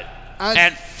likeness of it.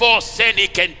 And for sin, he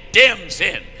condemned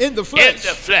sin. In the flesh. In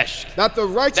the flesh. That the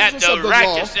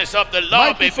righteousness of the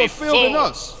law may be fulfilled in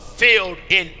us. Filled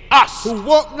in us. Who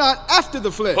walk not after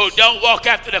the flesh. Who don't walk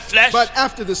after the flesh. But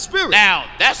after the Spirit. Now,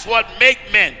 that's what make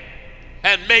men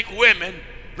and make women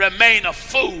remain a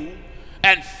fool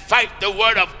and fight the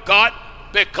word of God,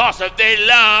 because of their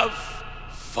love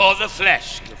for the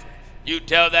flesh. You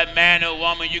tell that man or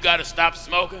woman you got to stop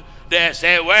smoking, they'll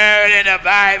say, where in the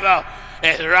Bible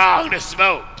it's wrong to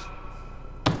smoke?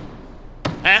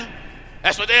 Huh?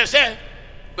 That's what they'll say.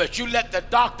 But you let the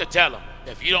doctor tell them,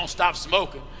 if you don't stop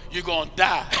smoking, you're going to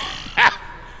die.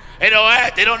 They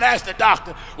don't ask the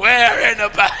doctor, where in the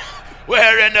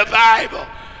Bible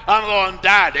I'm going to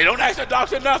die? They don't ask the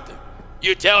doctor nothing.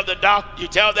 You tell the doctor, you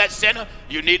tell that sinner,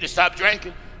 you need to stop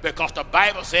drinking, because the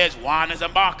Bible says wine is a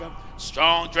mocker,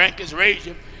 strong drink is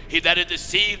raging. He that is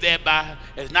deceived thereby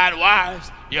is not wise.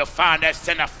 You'll find that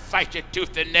sinner fight you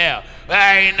tooth and nail.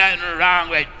 There ain't nothing wrong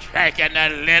with drinking a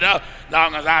little,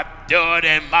 long as I do it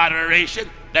in moderation.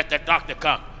 Let the doctor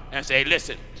come and say,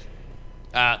 listen,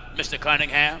 Mr.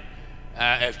 Cunningham,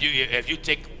 if you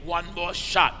take one more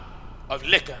shot of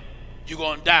liquor, you're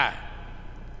going to die.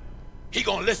 He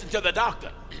gonna listen to the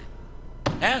doctor.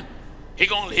 Huh? He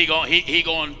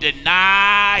gonna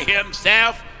deny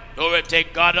himself. Glory,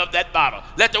 take God of that bottle.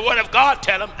 Let the word of God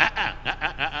tell him.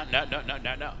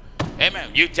 No.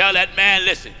 Amen. You tell that man,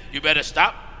 listen, you better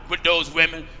stop with those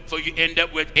women before you end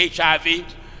up with HIV,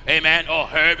 amen, or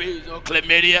herpes or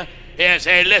chlamydia. And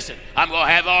say, listen, I'm gonna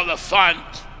have all the fun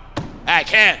I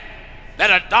can.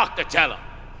 Let a doctor tell him.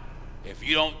 If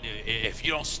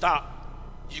you don't stop,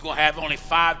 you're gonna have only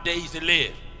 5 days to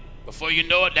live. Before you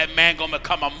know it, that man gonna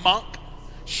become a monk,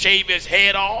 shave his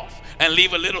head off, and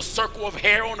leave a little circle of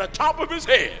hair on the top of his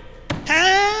head.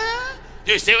 Huh?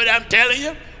 You see what I'm telling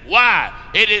you? Why?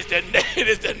 It is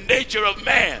the nature of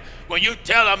man. When you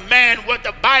tell a man what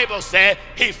the Bible said,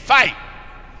 he fight.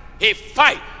 He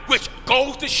fight, which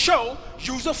goes to show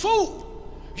you's a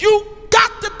fool. You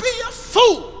got to be a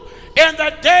fool. In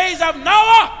the days of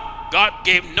Noah, God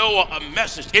gave Noah a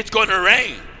message. It's going to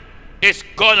rain. It's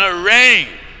going to rain.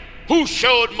 Who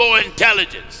showed more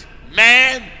intelligence,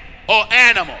 man or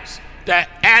animals? The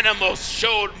animals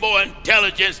showed more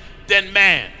intelligence than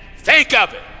man. Think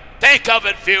of it. Think of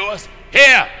it, viewers.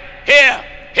 Here,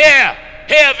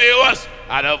 viewers.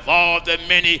 Out of all the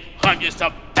many hundreds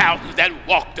of thousands that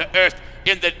walked the earth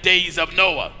in the days of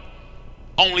Noah,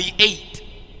 only eight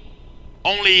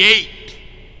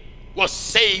was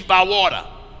saved by water.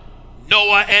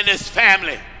 Noah and his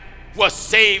family was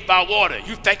saved by water.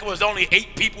 You think it was only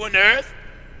 8 people in the earth?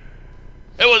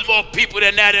 There was more people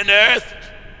than that in the earth.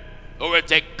 Glory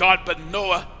to God, but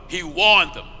Noah, he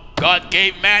warned them. God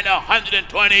gave man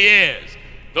 120 years.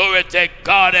 Glory to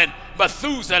God, and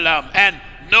Methuselah and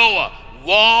Noah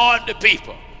warned the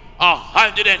people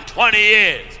 120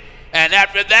 years. And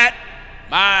after that,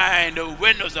 the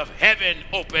windows of heaven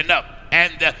opened up,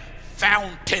 and the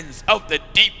fountains of the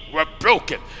deep were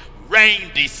broken. Rain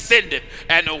descended,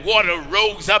 and the water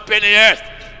rose up in the earth.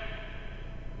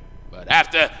 But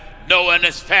after Noah and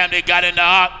his family got in the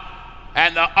ark,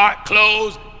 and the ark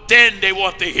closed, then they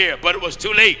want to hear, but it was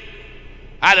too late.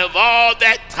 Out of all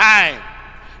that time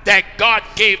that God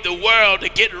gave the world to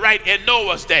get right in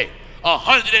Noah's day,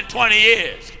 120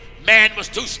 years, man was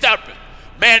too stubborn.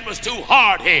 Man was too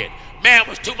hard-headed. Man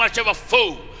was too much of a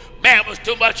fool. Man was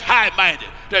too much high-minded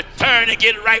to turn and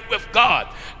get right with God.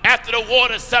 After the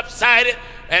water subsided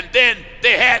and then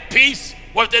they had peace,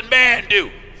 what did man do?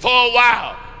 For a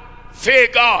while, fear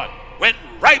God, went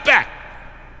right back,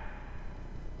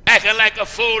 acting like a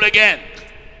fool again.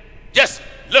 Just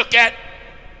look at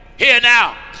here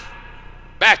now,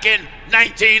 back in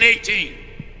 1918,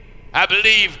 I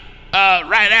believe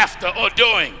right after or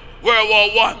during World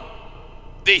War I,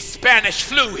 the Spanish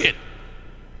flu hit.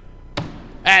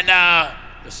 And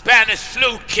the Spanish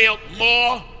flu killed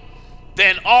more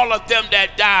than all of them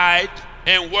that died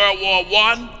in World War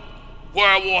I,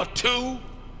 World War II,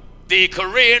 the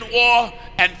Korean War,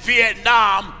 and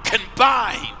Vietnam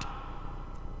combined.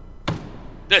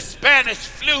 The Spanish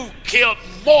flu killed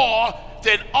more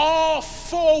than all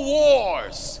 4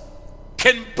 wars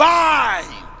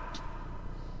combined.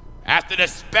 After the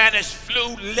Spanish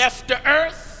flu left the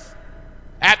earth,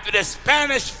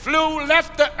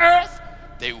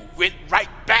 they went right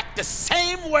back the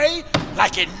same way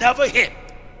like it never hit.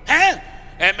 Huh?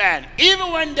 Amen.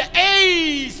 Even when the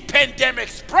AIDS pandemic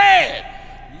spread,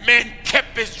 men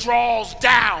kept his draws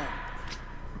down.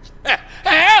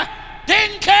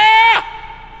 Didn't care.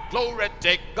 Glory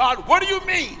to God. What do you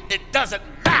mean? It doesn't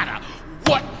matter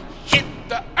what hit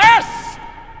the earth.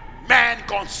 Man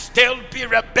gonna still be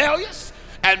rebellious,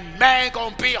 and man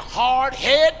gonna be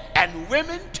hard-headed, and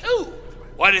women too.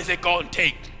 What is it gonna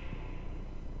take?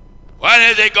 What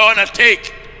is it gonna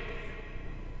take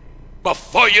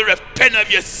before you repent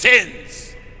of your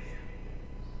sins?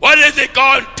 What is it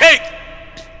gonna take?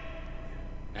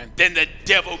 And then the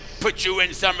devil put you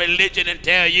in some religion and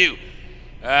tell you,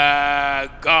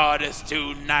 God is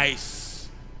too nice.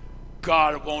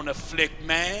 God won't afflict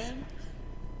man.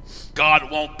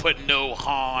 God won't put no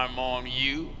harm on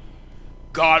you.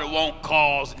 God won't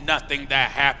cause nothing to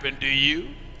happen to you.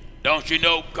 Don't you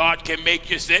know God can make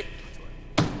you sick?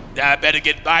 I better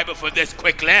get Bible for this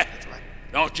quickly.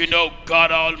 Don't you know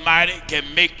God Almighty can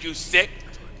make you sick?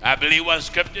 I believe one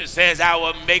scripture says, I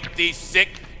will make thee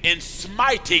sick in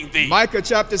smiting thee. Micah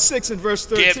chapter 6 and verse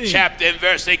 13. Give chapter and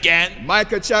verse again.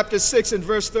 Micah chapter 6 and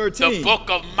verse 13. The book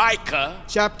of Micah.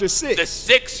 Chapter 6. The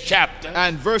 6th chapter.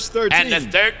 And verse 13. And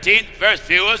the 13th verse.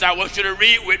 Viewers, I want you to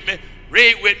read with me.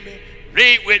 Read with me.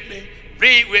 Read with me.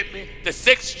 Read with me. The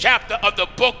 6th chapter of the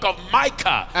book of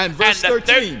Micah. And verse and the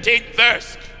 13. 13th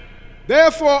verse.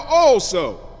 Therefore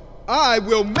also I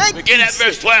will make begin at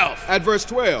verse 12. At verse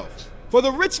 12. For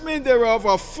the rich men thereof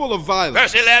are full of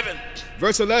violence. Verse 11.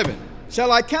 Verse 11.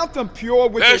 Shall I count them pure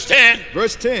with Verse 10.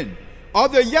 Verse 10. Are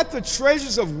there yet the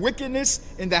treasures of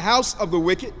wickedness in the house of the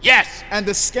wicked? Yes. And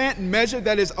the scant measure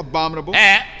that is abominable?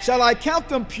 And shall I count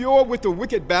them pure with the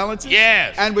wicked balances?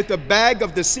 Yes. And with the bag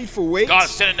of deceitful weights? God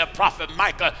sending the prophet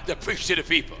Micah to preach to the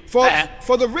people.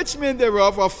 For the rich men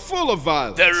thereof are full of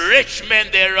violence. The rich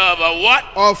men thereof are what?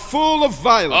 Are full of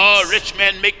violence. Oh, rich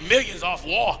men make millions off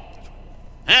war.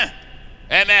 Huh?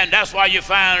 Amen. That's why you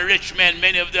find rich men,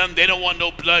 many of them, they don't want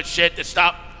no bloodshed to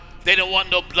stop. They don't want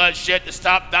no bloodshed to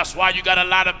stop. That's why you got a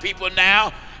lot of people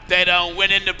now that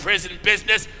went into prison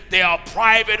business. They are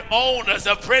private owners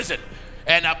of prison.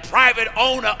 And a private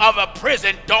owner of a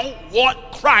prison don't want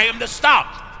crime to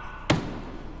stop.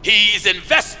 He's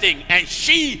investing and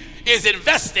she is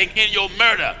investing in your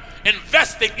murder,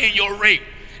 investing in your rape,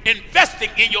 investing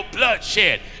in your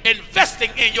bloodshed, investing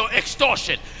in your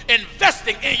extortion,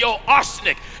 investing in your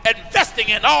arsenic, investing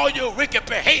in all your wicked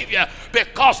behavior,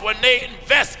 because when they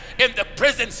invest in the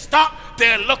prison stock,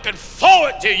 they're looking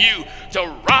forward to you to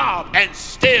rob and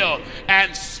steal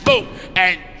and smoke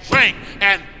and drink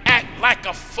and act like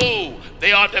a fool.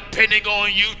 They are depending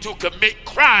on you to commit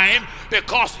crime,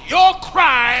 because your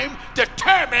crime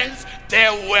determines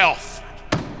their wealth.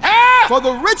 For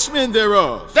the rich men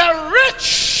thereof, the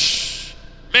rich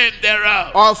men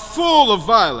thereof, are full of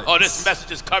violence. Oh, this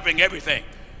message is covering everything.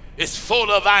 It's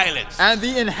full of violence. And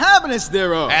the inhabitants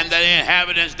thereof,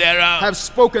 have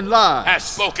spoken lies.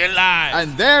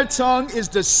 And their tongue is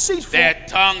deceitful.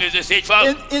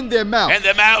 In their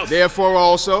mouth. Therefore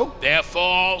also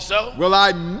will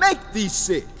I make thee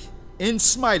sick in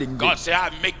smiting thee. God said, I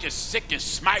make you sick in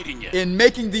smiting you. In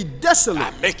making thee desolate.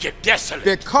 I make you desolate.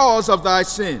 Because of thy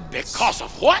sins. Because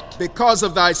of what? Because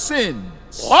of thy sins.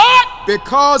 What?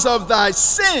 Because of thy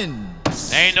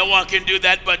sins. Ain't no one can do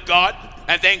that but God.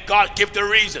 And then God give the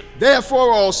reason.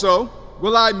 Therefore also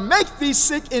will I make thee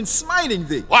sick in smiting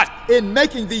thee. What? In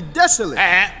making thee desolate.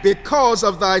 Because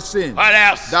of thy sins. What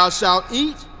else? Thou shalt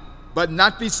eat, but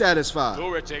not be satisfied.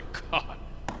 Glory to God.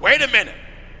 Wait a minute.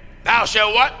 Thou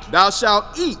shalt what? Thou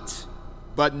shalt eat,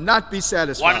 but not be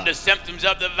satisfied. One of the symptoms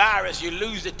of the virus, you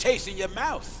lose the taste in your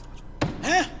mouth.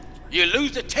 You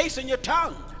lose the taste in your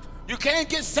tongue. You can't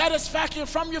get satisfaction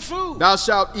from your food. Thou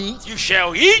shalt eat. You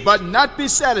shall eat. But not be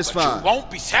satisfied. But you won't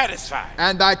be satisfied.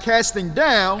 And thy casting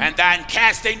down. And thine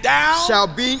casting down. Shall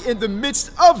be in the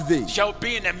midst of thee. Shall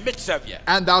be in the midst of you.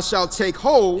 And thou shalt take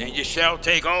hold. And you shall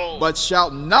take hold. But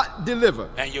shalt not deliver.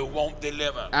 And you won't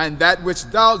deliver. And that which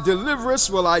thou deliverest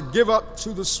will I give up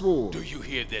to the sword. Do you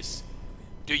hear this?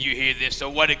 Do you hear this? So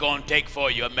what it going to take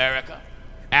for you, America,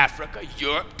 Africa,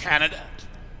 Europe, Canada,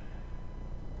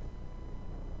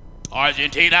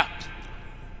 Argentina,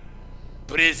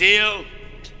 Brazil,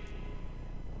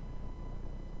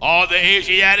 all the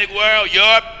Asiatic world,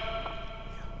 Europe?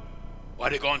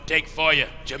 What it going to take for you?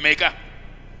 Jamaica,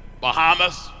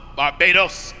 Bahamas,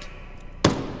 Barbados?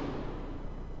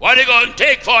 What it going to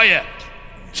take for you?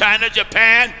 China,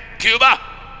 Japan, Cuba?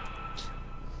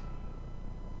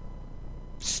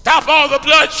 Stop all the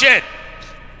bloodshed.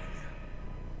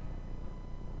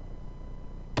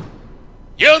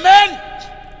 You men,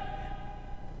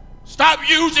 stop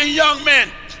using young men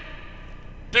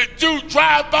to do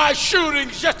drive-by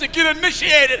shootings just to get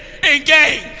initiated in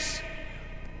gangs.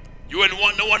 You wouldn't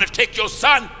want no one to take your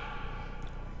son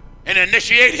and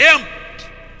initiate him.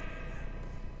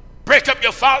 Break up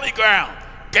your folly ground,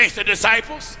 gangster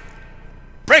disciples.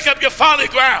 Break up your folly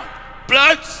ground,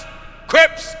 Bloods,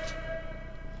 Crips,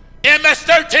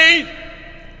 MS-13.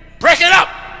 Break it up.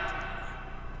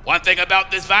 One thing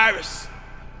about this virus,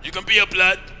 you can be a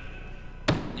Blood.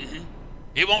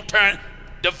 It won't turn.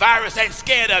 The virus ain't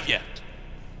scared of you.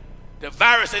 The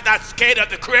virus is not scared of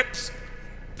the Crips.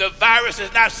 The virus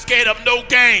is not scared of no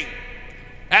gang.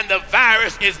 And the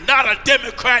virus is not a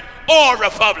Democrat or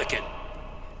Republican.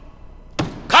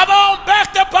 Come on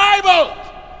back to Bible.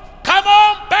 Come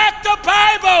on back to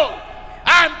Bible.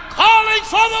 I'm calling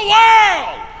for the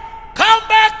world. Come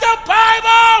back to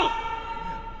Bible.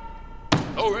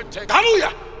 Oh, it take,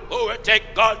 hallelujah. Oh, it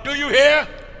take God. Do you hear?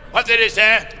 What did it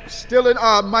say? Still in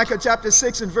Micah chapter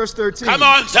 6 and verse 13. Come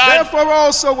on, son. Therefore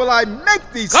also will I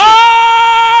make thee sick.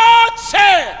 God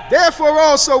said. Therefore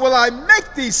also will I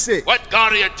make thee sick. What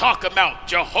God are you talking about?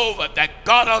 Jehovah, the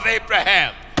God of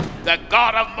Abraham, the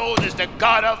God of Moses, the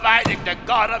God of Isaac, the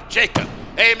God of Jacob.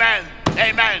 Amen.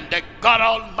 Amen. The God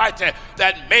Almighty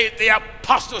that made the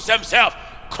apostles himself.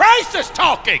 Christ is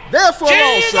talking. Therefore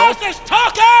Jesus also is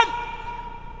talking.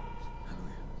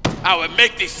 I will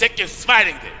make thee sick and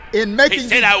smiting thee. He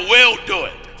said, I will do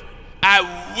it. I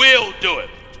will do it.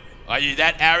 Are you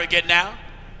that arrogant now?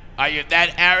 Are you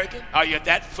that arrogant? Are you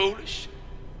that foolish?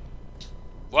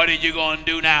 What are you going to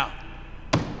do now?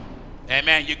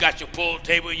 Amen. You got your pool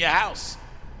table in your house.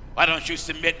 Why don't you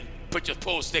submit and put your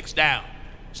pool sticks down?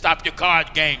 Stop your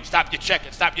card game. Stop your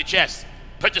checking. Stop your chess.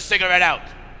 Put your cigarette out.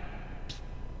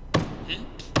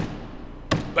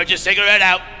 Put your cigarette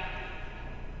out.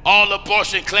 All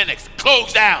abortion clinics,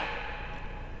 close down.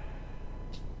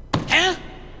 Huh?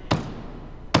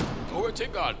 Glory to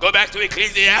God. Go back to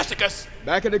Ecclesiasticus.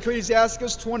 Back in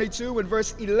Ecclesiasticus 22 and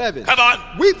verse 11. Come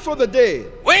on. Weep for the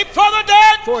dead. Weep for the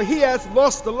dead. For he hath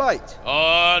lost the light.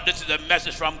 Oh, this is a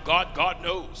message from God. God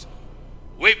knows.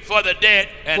 Weep for the dead.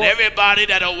 And everybody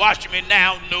that are watching me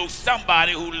now knows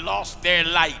somebody who lost their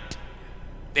light.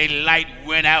 Their light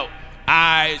went out.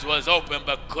 Eyes was open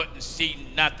but couldn't see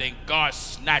nothing. God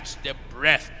snatched their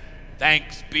breath.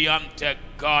 Thanks be unto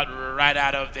God right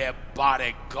out of their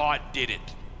body. God did it.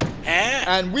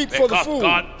 And weep for the fool.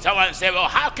 God, someone said, well,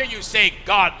 how can you say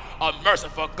God, a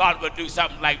merciful God, would do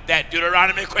something like that?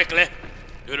 Deuteronomy quickly.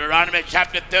 Deuteronomy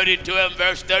chapter 32 and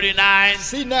verse 39.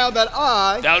 See now that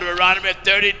I. Deuteronomy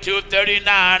 32,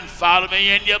 39. Follow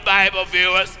me in your Bible,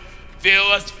 viewers.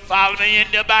 Viewers, follow me in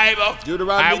the Bible.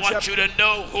 I want you to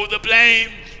know who to blame.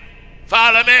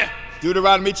 Follow me.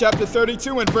 Deuteronomy chapter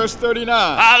 32 and verse 39.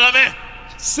 Follow me.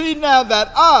 See now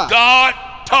that I.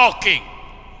 God talking.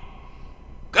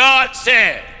 God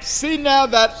said. See now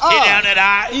that I. See now that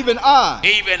I. Even I.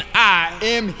 Even I.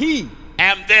 Am he.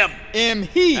 Am them. Am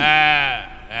he.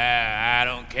 I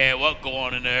don't care what go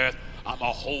on in the earth. I'm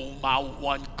going to hold my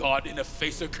one God in the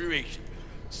face of creation.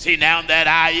 See now that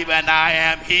I, even I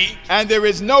am he. And there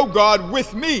is no God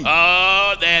with me.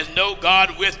 Oh, there's no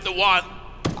God with the one.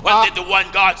 What did the one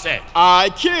God say? I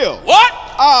kill. What?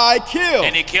 I kill.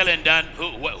 Any killing done?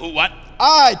 Who what?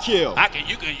 I kill.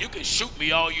 You can shoot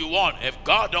me all you want. If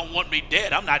God don't want me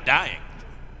dead, I'm not dying.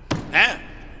 Huh?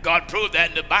 God proved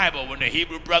that in the Bible. When the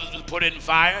Hebrew brothers was put in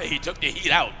fire, he took the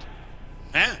heat out.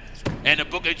 Huh? In the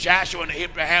book of Joshua, when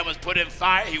Abraham was put in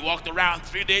fire, he walked around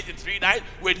 3 days and 3 nights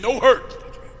with no hurt.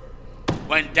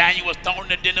 When Daniel was thrown in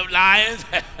the den of lions,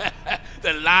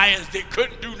 the lions, they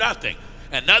couldn't do nothing.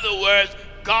 In other words,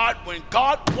 when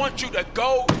God wants you to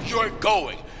go, you're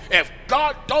going. If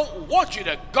God don't want you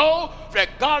to go,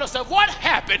 regardless of what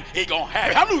happened, he's going to have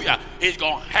you. Hallelujah. He's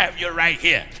going to have you right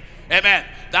here. Amen.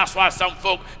 That's why some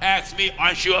folk ask me,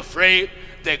 aren't you afraid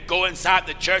to go inside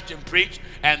the church and preach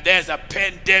and there's a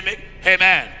pandemic?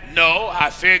 Amen. No, I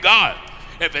fear God.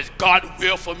 If it's God's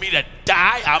will for me to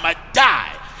die, I'm going to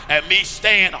die. And me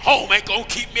staying home ain't going to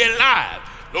keep me alive.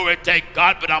 Glory to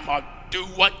God, but I'm going to do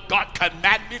what God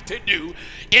commanded me to do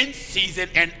in season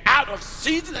and out of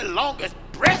season as long as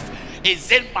breath is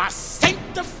in my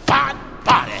sanctified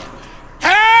body.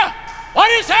 Huh? What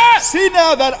is that? See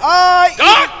now that I.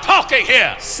 God talking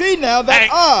here. See now that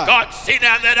Thank I. God, see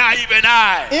now that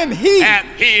I. Am he. Am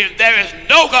he, and there is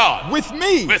no God. With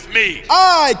me. With me.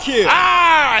 I kill.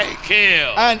 I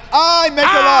kill. And I make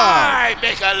alive. I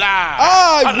make alive.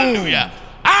 I Hallelujah.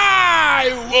 I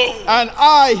wound. And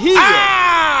I heal.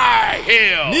 I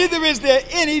heal. Neither is there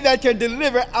any that can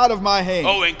deliver out of my hand.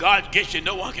 Oh, when God gets you,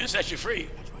 no one can set you free.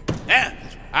 Yeah.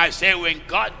 I say when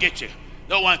God gets you,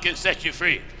 no one can set you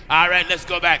free. All right, let's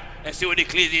go back and see what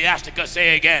Ecclesiasticus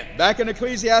say again. Back in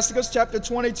Ecclesiasticus chapter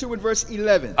 22 and verse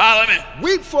 11. Follow me.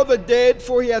 Weep for the dead,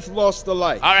 for he hath lost the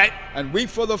light. All right. And weep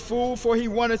for the fool, for he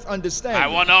wanteth understanding. I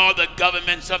want all the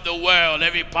governments of the world,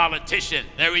 every politician,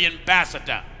 every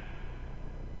ambassador,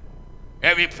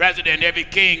 every president, every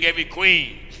king, every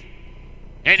queen,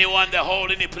 anyone that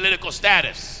hold any political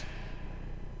status,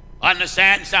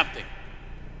 understand something.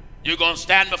 You're going to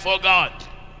stand before God.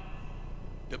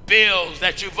 The bills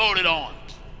that you voted on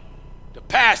to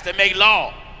pass to make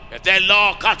law, if that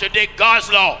law contradicts God's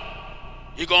law,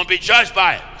 you're going to be judged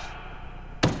by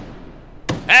it.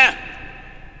 Huh?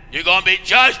 You're going to be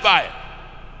judged by it.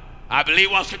 I believe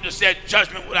one scripture said,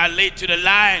 judgment will I lay to the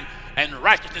lion, and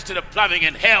righteousness to the plowing,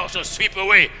 and hell shall sweep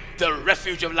away the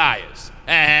refuge of liars.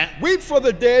 Weep for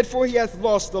the dead, for he hath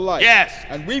lost the light. Yes.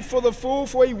 And weep for the fool,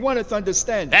 for he wanteth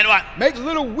understanding. Then what? Make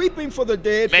little weeping for the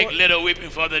dead. Make little weeping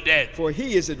for the dead. For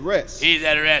he is at rest. He's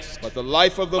at rest. But the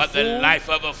life of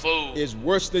the fool is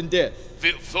worse than death.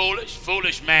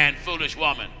 Foolish man, foolish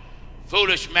woman.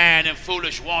 Foolish man and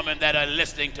foolish woman that are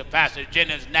listening to Pastor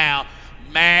Jennings now,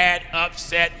 mad,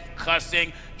 upset,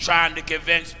 cussing, trying to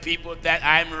convince people that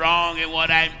I'm wrong in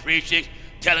what I'm preaching,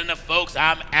 telling the folks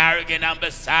I'm arrogant, I'm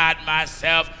beside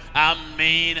myself, I'm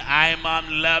mean, I'm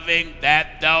unloving.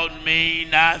 That don't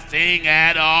mean nothing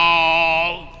at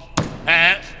all.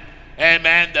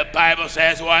 Amen. The Bible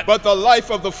says what? But the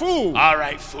life of the fool. All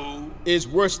right, fool. Is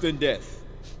worse than death.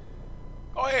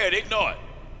 Go ahead, ignore it.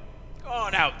 Go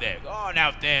on out there. Go on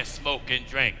out there and smoke and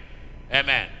drink.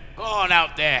 Amen. Go on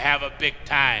out there, have a big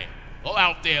time. Go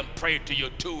out there and pray to your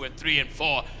 2 and 3 and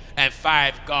 4 and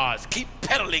 5 gods. Keep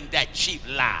peddling that cheap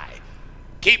lie.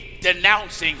 Keep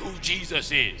denouncing who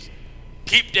Jesus is.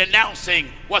 Keep denouncing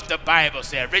what the Bible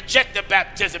said. Reject the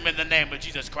baptism in the name of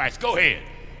Jesus Christ. Go ahead.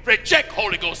 Reject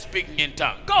Holy Ghost speaking in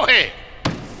tongues. Go ahead.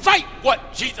 Fight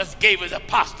what Jesus gave his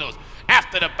apostles.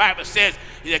 After the Bible says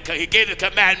he gave the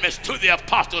commandments to the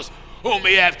apostles whom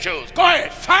he have chosen. Go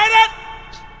ahead. Fight it.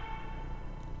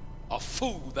 A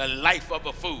fool, the life of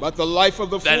a fool. But the life of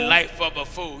the fool? The life of a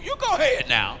fool. You go ahead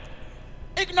now.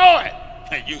 Ignore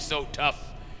it. You so tough.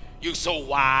 You so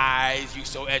wise. You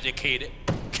so educated.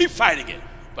 Keep fighting it.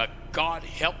 But God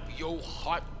help your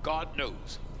heart. God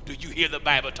knows. Do you hear the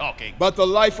Bible talking? But the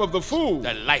life of the fool.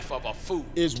 The life of a fool.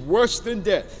 Is worse than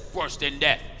death. Worse than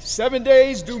death. 7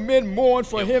 days do men mourn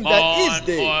for him that is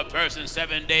dead. Mourn for a person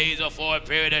 7 days or for a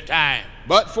period of time.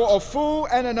 But for a fool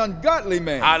and an ungodly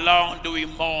man. How long do we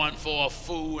mourn for a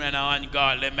fool and an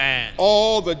ungodly man?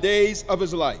 All the days of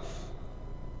his life.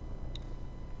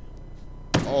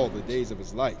 All the days of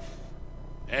his life.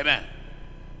 Amen.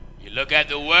 You look at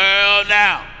the world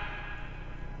now.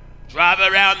 Drive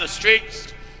around the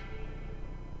streets.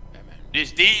 Amen.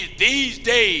 These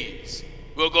days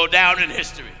will go down in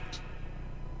history.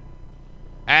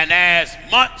 And as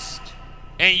months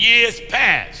and years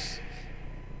pass,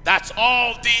 that's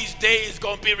all these days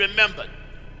going to be remembered.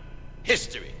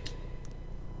 History.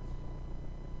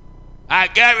 I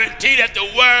guarantee that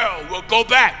the world will go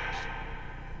back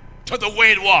to the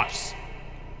way it was.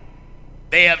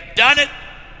 They have done it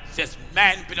since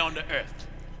man's been on the earth.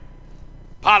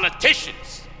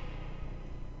 Politicians,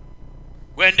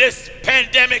 when this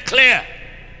pandemic clear,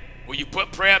 will you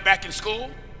put prayer back in school?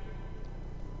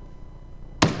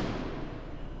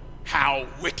 How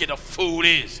wicked a fool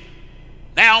is.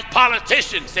 Now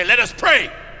politicians say, let us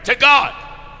pray to God.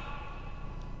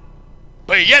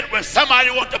 But yet when somebody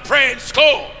wants to pray in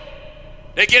school,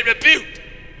 they get rebuked,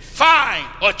 fined,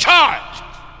 or charged.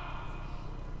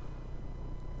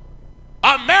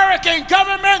 American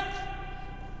government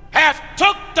have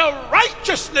took the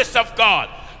righteousness of God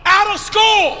out of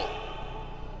school.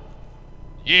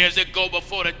 Years ago,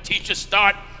 before the teachers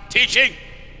start teaching,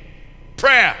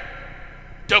 prayer,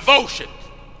 devotion,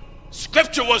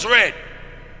 scripture was read.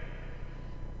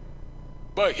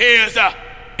 But here's an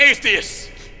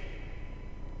atheist,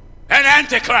 an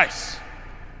antichrist,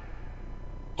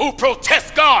 who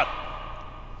protests God,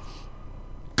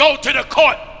 go to the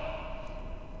court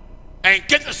and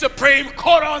get the Supreme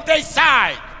Court on their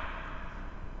side.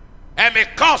 And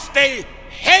because they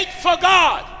hate for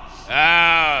God,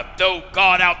 throw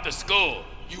God out the school.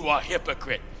 You are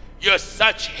hypocrite. You're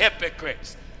such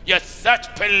hypocrites. You're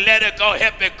such political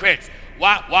hypocrites.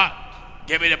 What?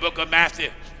 Give me the book of Matthew,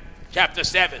 chapter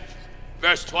 7,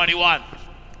 verse 21.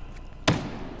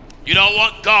 You don't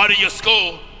want God in your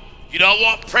school. You don't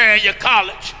want prayer in your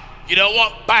college. You don't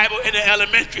want Bible in the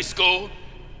elementary school.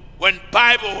 When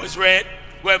Bible is read,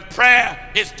 when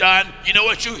prayer is done, you know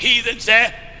what you heathens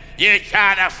say? You're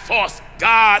trying to force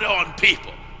God on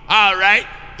people. All right,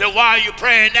 then why are you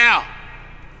praying now?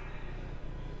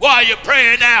 Why are you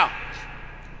praying now?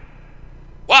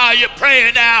 Why are you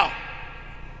praying now?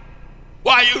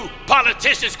 Why are you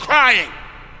politicians crying?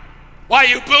 Why are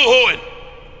you boo-hooing?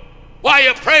 Why are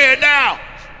you praying now?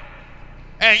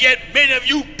 And yet many of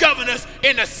you governors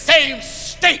in the same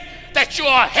state that you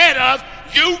are head of,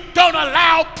 you don't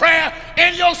allow prayer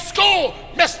in your school,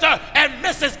 Mr. and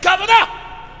Mrs. Governor.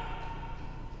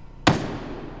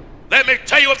 Let me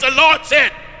tell you what the Lord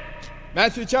said.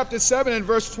 Matthew chapter 7 and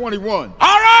verse 21.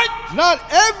 All right. Not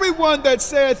everyone that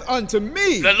saith unto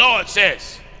me. The Lord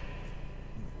says,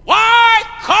 why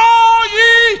call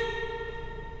ye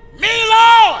me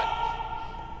Lord?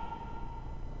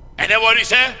 And then what he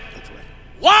said?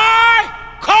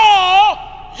 Why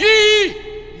call ye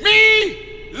me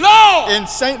Lord? In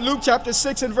St. Luke chapter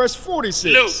 6 and verse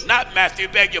 46. Luke, not Matthew,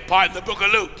 beg your pardon, the book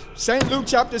of Luke. St. Luke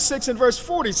chapter 6 and verse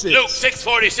 46. Luke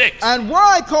 6:46. And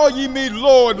why call ye me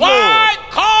Lord, why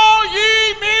Lord? Call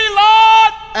ye me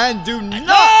Lord? And do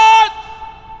not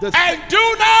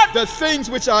the things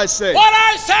which I say. What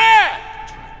I said.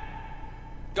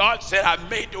 God said, I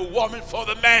made the woman for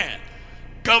the man.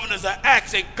 Governors are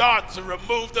asking God to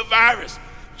remove the virus,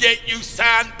 yet you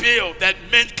sign bill that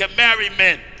men can marry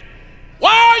men.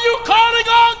 Why are you calling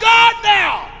on God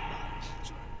now?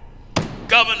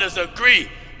 Governors agree,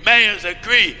 mayors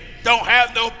agree, don't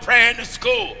have no prayer in the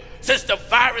school. Since the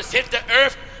virus hit the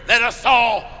earth, let us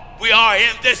all, we are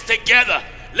in this together.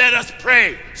 Let us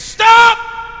pray. Stop!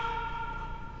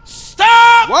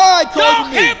 Stop! Why call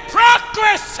your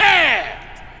hypocrisy!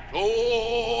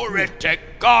 Glory to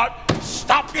God.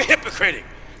 stop your hypocriting.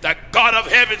 The God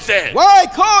of heaven said, why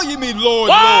call you me Lord,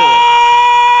 why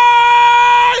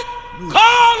Lord?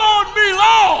 call on me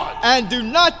Lord? And do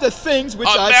not the things which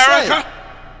America,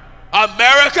 I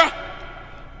America,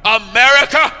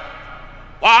 America.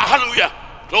 Why, hallelujah.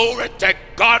 Glory to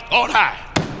God on high.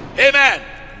 Amen.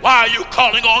 Why are you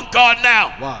calling on God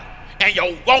now? Why? And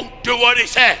you won't do what he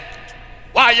said?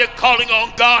 Why are you calling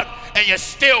on God and you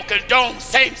still condone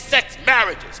same-sex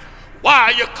marriages? Why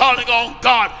are you calling on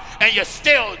God and you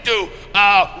still do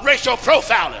racial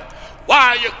profiling? Why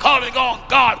are you calling on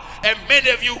God and many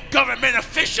of you government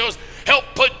officials help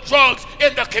put drugs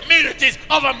in the communities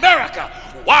of America?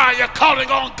 Why are you calling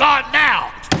on God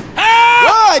now?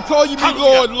 Why call you me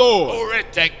Lord, Lord? Glory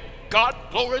to God,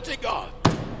 glory to God.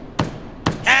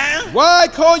 Why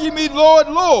call you me Lord,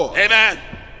 Lord? Amen.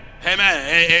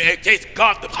 Amen. It takes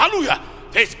God to, hallelujah.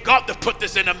 It takes God to put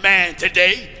this in a man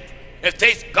today. It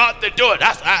takes God to do it.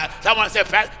 That's someone said,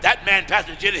 that man,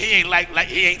 Pastor Gino, he ain't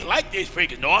like these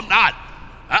preachers. No, I'm not.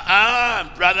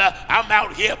 Brother, I'm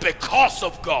out here because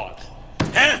of God.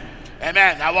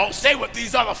 Amen. I won't say what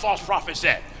these other false prophets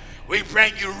said. We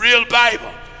bring you real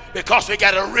Bible because we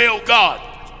got a real God.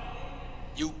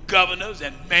 You governors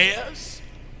and mayors,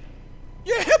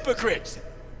 you're hypocrites.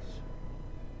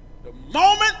 The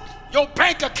moment your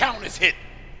bank account is hit,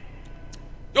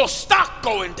 your stock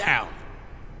going down,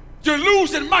 you're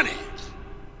losing money,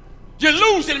 you're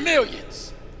losing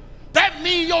millions. That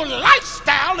means your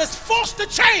lifestyle is forced to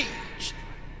change.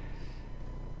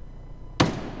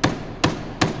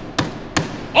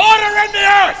 Order in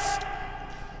the earth.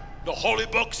 The Holy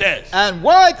Book says. And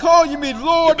why call you me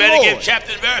Lord, You better Lord? give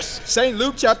chapter and verse. St.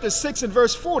 Luke chapter 6 and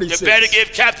verse 46. You better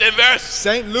give chapter and verse.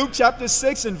 St. Luke chapter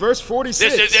 6 and verse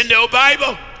 46. This is in your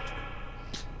Bible.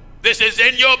 This is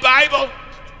in your Bible.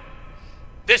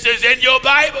 This is in your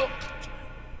Bible.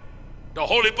 The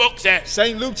Holy Book says.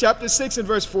 St. Luke chapter 6 and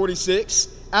verse 46.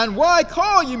 And why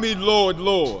call you me Lord,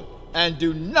 Lord, and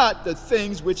do not the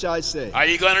things which I say? Are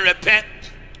you going to repent?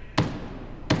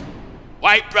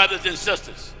 White brothers and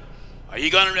sisters, are you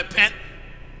going to repent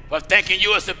for thinking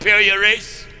you a superior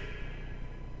race?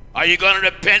 Are you going to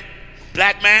repent,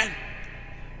 black man,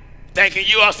 thinking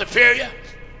you are superior?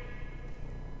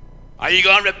 Are you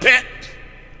going to repent,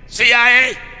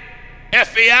 CIA,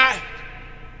 FBI,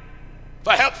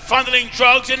 for help funneling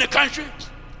drugs in the country?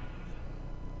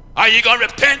 Are you going to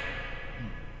repent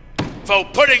for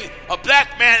putting a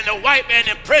black man and a white man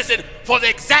in prison for the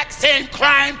exact same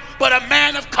crime, but a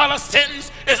man of color sentence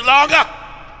is longer?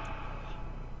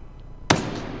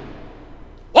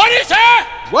 What is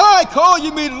that? Why call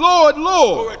you me Lord,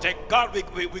 Lord? Glory to God,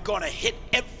 we're going to hit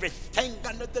everything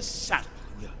under the sun.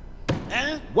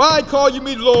 Why call you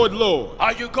me Lord, Lord?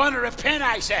 Are you going to repent,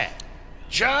 I said?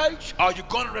 Judge, are you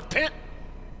going to repent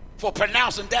for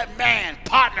pronouncing that man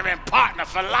partner and partner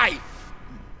for life?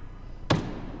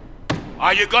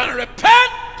 Are you going to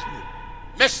repent,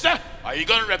 mister? Are you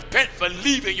going to repent for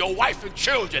leaving your wife and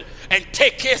children and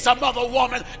take care of some other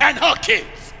woman and her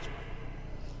kids?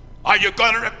 Are you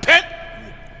going to repent?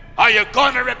 Are you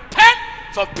going to repent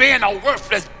for being a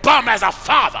worthless bum as a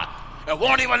father and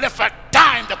won't even lift a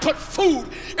dime to put food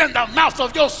in the mouth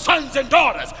of your sons and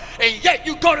daughters, and yet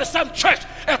you go to some church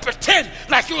and pretend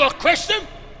like you're a Christian?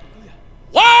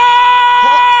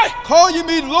 Why? Call you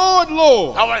me Lord,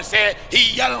 Lord. I want to say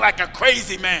he yelling like a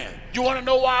crazy man. You want to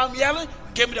know why I'm yelling?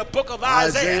 Give me the book of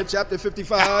Isaiah. Isaiah chapter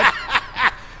 55.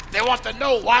 They want to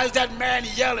know, why is that man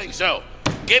yelling so?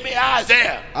 Give me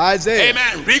Isaiah. Isaiah.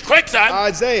 Amen. Read quick, son.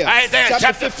 Isaiah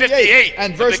chapter 58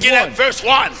 and verse 1. Begin at verse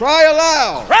 1. Cry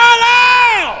aloud.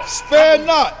 Cry aloud. Spare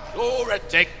not. Glory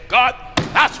to God.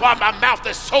 That's why my mouth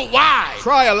is so wide.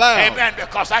 Cry aloud. Amen.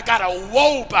 Because I got a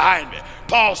woe behind me.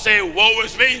 Paul said, woe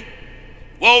is me.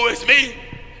 Woe is me.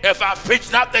 If I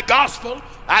preach not the gospel,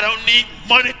 I don't need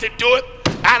money to do it.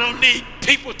 I don't need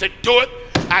people to do it.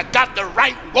 I got the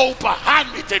right woe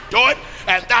behind me to do it,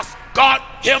 and that's God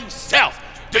himself.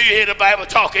 Do you hear the Bible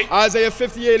talking? Isaiah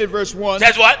 58 and verse 1.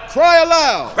 Says what? Cry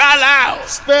aloud. Cry loud.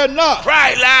 Spare not.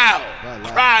 Cry loud.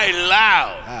 Cry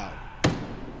loud. Loud.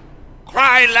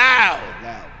 Cry loud.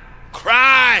 Loud.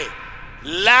 Cry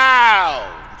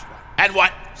loud. And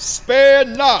what? Spare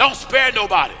not. Don't spare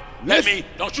nobody.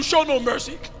 Don't you show no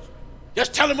mercy.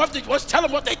 Just tell them what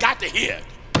they got to hear.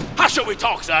 How should we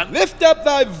talk, son? Lift up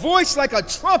thy voice like a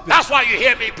trumpet. That's why you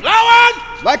hear me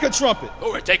blowing. Like a trumpet.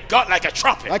 Oh, it take God like a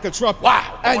trumpet. Like a trumpet.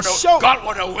 Wow. God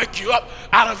want to wake you up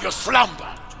out of your slumber.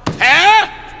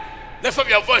 Lift up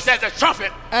your voice as a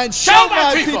trumpet. And show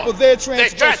my people their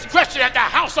transgression at the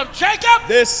house of Jacob.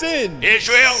 Their sin.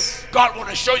 Israel, God want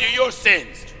to show you your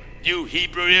sins. You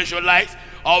Hebrew Israelites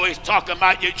always talking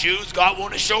about your Jews. God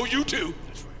want to show you too.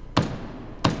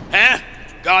 Huh?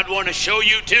 God want to show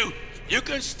you too. You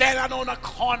can stand out on a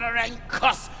corner and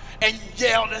cuss and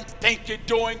yell and think you're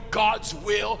doing God's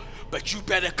will, but you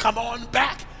better come on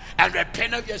back and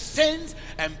repent of your sins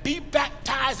and be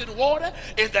baptized in water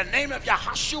in the name of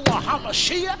Yahshua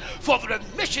HaMashiach for the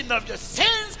remission of your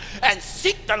sins, and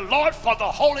seek the Lord for the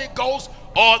Holy Ghost,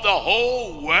 or the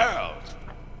whole world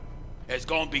is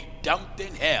going to be dumped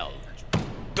in hell.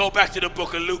 Go back to the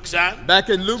book of Luke, son. Back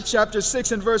in Luke chapter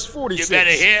 6 and verse 46. You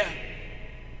better hear.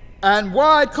 And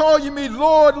why call you me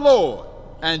Lord, Lord,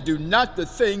 and do not the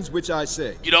things which I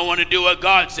say? You don't want to do what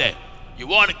God said. You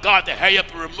want God to hurry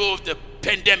up and remove the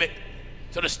pandemic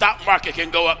so the stock market can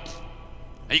go up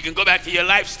and you can go back to your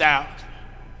lifestyle.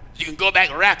 You can go back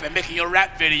rapping, making your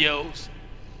rap videos,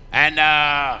 and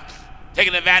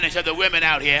taking advantage of the women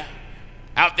out here,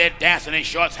 out there dancing in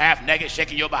shorts, half naked,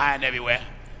 shaking your behind everywhere.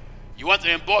 You want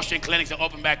the abortion clinics to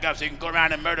open back up so you can go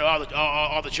around and murder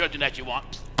all the children that you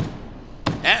want.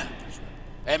 Yeah?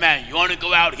 Amen. You want to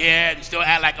go out here and still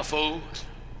act like a fool.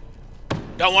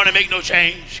 Don't want to make no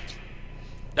change.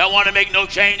 Don't want to make no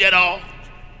change at all.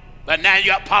 But now you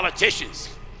got politicians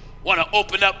want to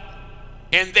open up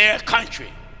in their country.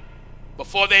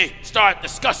 Before they start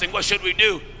discussing what should we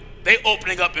do, they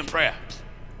opening up in prayer.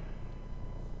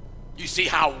 You see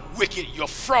how wicked, you're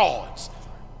frauds.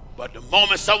 But the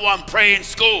moment someone pray in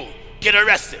school, get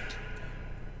arrested.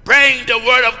 Bring the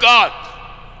word of God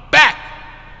back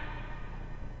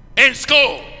in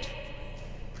school.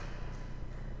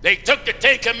 They took the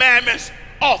 10 Commandments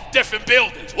off different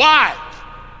buildings. Why?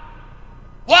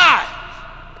 Why?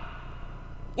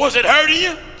 Was it hurting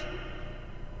you?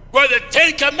 Were the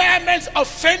 10 Commandments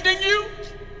offending you?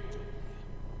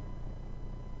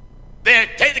 They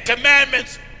take the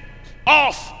commandments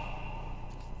off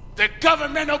the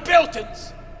governmental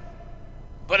buildings.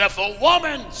 But if a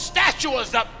woman's statue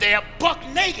is up there buck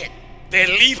naked, they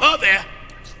leave her there.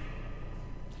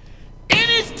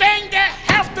 Anything that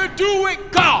have to do with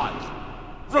God,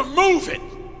 remove it.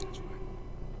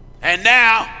 And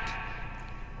now,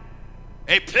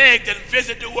 a plague didn't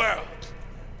visit the world.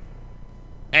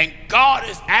 And God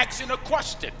is asking a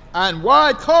question. And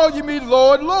why call you me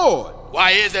Lord, Lord?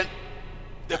 Why isn't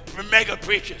the mega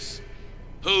preachers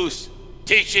who's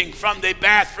teaching from their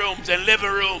bathrooms and living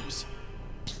rooms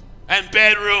and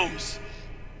bedrooms,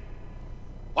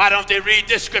 why don't they read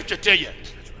this scripture to you?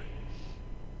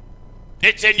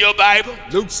 It's in your Bible.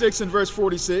 Luke 6 and verse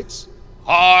 46.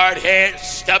 Hard-headed,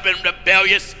 stubborn,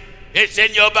 rebellious. It's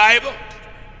in your Bible.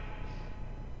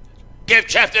 Give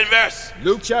chapter and verse.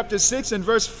 Luke chapter 6 and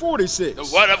verse 46.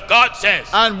 The word of God says.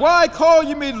 And why call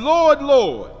you me Lord,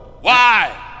 Lord?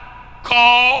 Why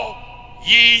call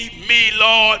ye me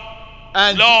Lord,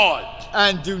 and, Lord?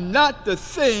 And do not the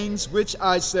things which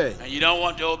I say. And you don't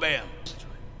want to obey him.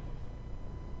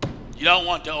 You don't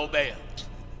want to obey him.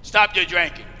 Stop your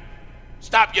drinking.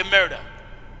 Stop your murder.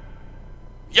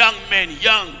 Young men,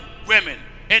 young women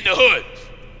in the hood.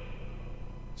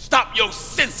 Stop your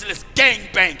senseless gang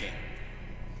banging.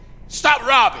 Stop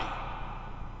robbing.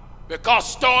 Because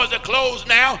stores are closed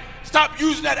now, stop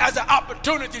using that as an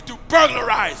opportunity to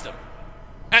burglarize them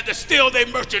and to steal their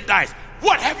merchandise.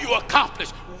 What have you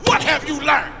accomplished? What have you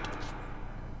learned?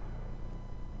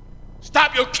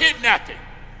 Stop your kidnapping.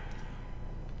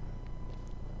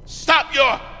 Stop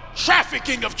your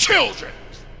trafficking of children.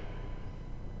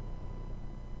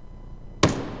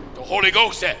 The Holy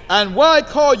Ghost said. And why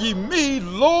call ye me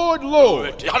Lord,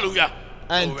 Lord? Hallelujah.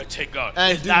 And, glory to God.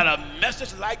 And there's not a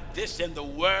message like this in the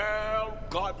world,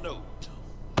 God knows.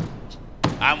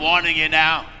 I'm warning you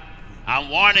now. I'm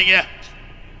warning you.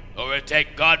 Glory to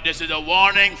God. This is a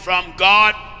warning from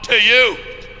God to you.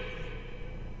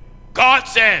 God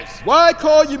says. Why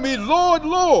call you me Lord,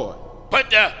 Lord? Put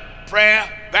the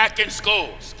prayer back in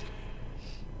schools.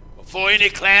 Before any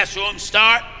classrooms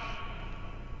start,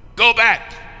 go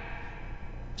back.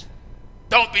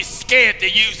 Don't be scared to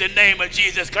use the name of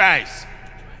Jesus Christ.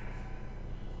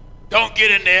 Don't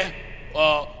get in there,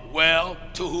 well,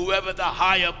 to whoever the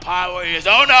higher power is.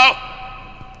 Oh no!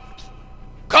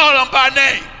 Call him by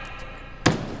name.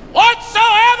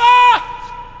 Whatsoever!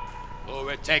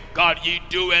 Glory to God, ye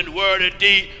do in word and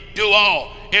deed, do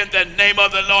all in the name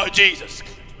of the Lord Jesus.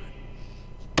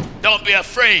 Don't be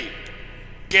afraid.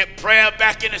 Get prayer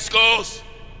back in the schools.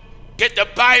 Get the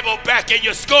Bible back in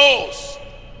your schools.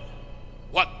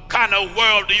 What kind of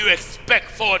world do you expect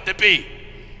for it to be?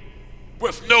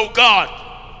 With no God,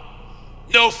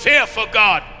 no fear for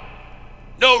God,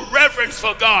 no reverence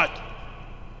for God,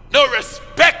 no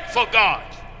respect for God.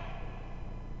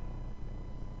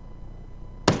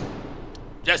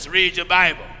 Just read your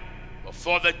Bible.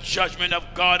 before the judgment of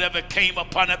God ever came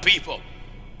upon a people,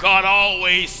 God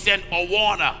always sent a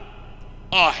warner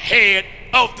ahead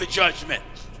of the judgment.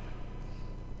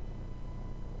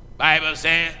 Bible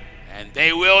saying, and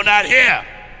they will not hear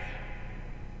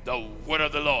the word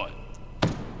of the Lord.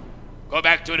 Go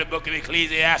back to the book of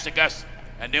Ecclesiasticus,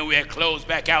 and then we'll close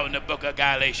back out in the book of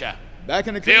Galatia. Back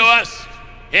in Viewers,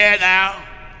 here now.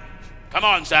 Come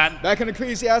on, son. Back in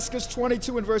Ecclesiasticus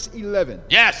 22 and verse 11.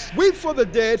 Yes. Weep for the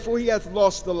dead, for he hath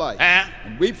lost the life.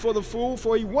 And weep for the fool,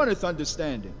 for he wanteth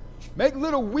understanding. Make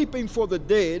little weeping for the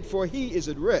dead, for he is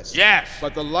at rest. Yes.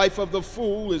 But the life of the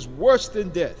fool is worse than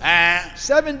death.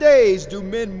 7 days do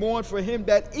men mourn for him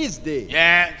that is dead.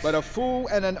 Yes. But a fool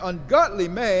and an ungodly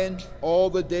man all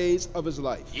the days of his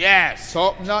life. Yes.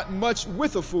 Talk not much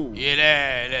with a fool.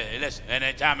 Listen,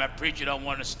 anytime a preacher don't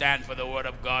want to stand for the word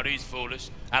of God, he's foolish.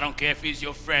 I don't care if he's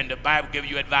your friend. The Bible gives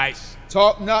you advice.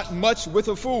 Talk not much with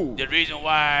a fool. The reason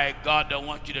why God don't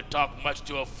want you to talk much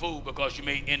to a fool, because you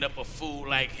may end up a fool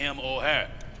like him or her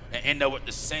and end up with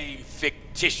the same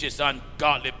fictitious,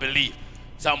 ungodly belief.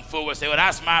 Some fool will say, well,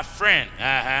 that's my friend.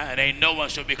 And ain't no one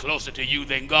should be closer to you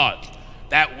than God.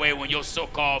 That way, when your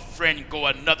so-called friend go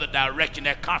another direction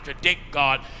that contradict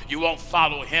God, you won't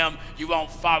follow him, you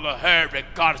won't follow her,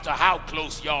 regardless of how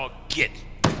close y'all get.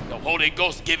 The Holy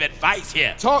Ghost give advice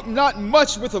here. Talk not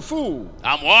much with a fool.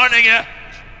 I'm warning you.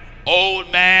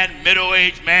 Old man,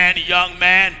 middle-aged man, young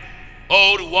man,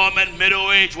 old woman,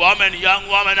 middle-aged woman, young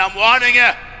woman, I'm warning you.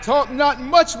 Talk not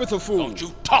much with a fool. Don't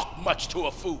you talk much to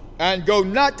a fool. And go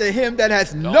not to him that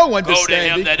hath Don't no understanding.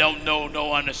 Go to him that don't know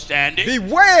no understanding.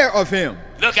 Beware of him.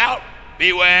 Look out.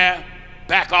 Beware.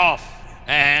 Back off.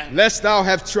 Lest thou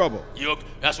have trouble.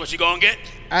 That's what you're going to get.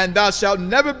 And thou shalt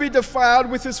never be defiled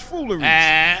with his foolery.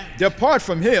 Depart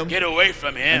from him. Get away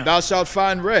from him. And thou shalt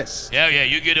find rest. Yeah,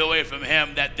 you get away from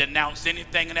him that denounce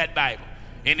anything in that Bible.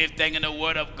 Anything in the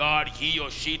word of God, he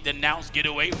or she denounce, get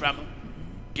away from him.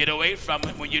 Get away from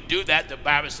him. When you do that, the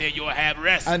Bible says you'll have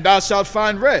rest. And thou shalt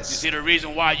find rest. You see, the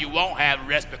reason why you won't have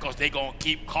rest, because they're going to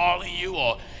keep calling you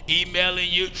or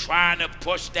emailing you, trying to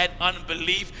push that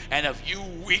unbelief. And if you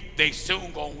weak, they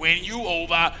soon going to win you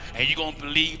over, and you're going to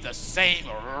believe the same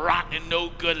rotten, no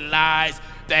good lies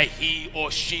that he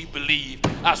or she believed.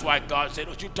 That's why God said,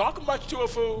 don't you talk much to a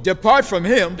fool. Depart from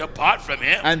him. Depart from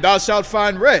him. And thou shalt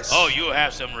find rest. Oh, you'll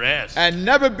have some rest. And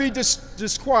never be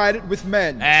disquieted with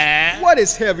madness. What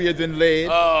is heavier than lead?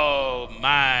 Oh,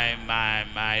 my.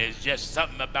 It's just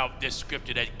something about this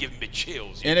scripture that gives me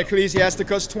chills. In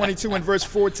Ecclesiasticus 22 and verse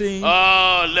 14.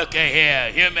 Oh, look at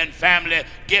here. Human family,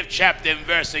 give chapter and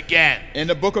verse again. In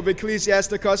the book of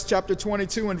Ecclesiasticus chapter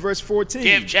 22 and verse 14.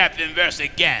 Give chapter and verse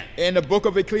again. In the book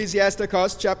of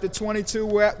Ecclesiasticus chapter 22,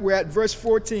 we're at verse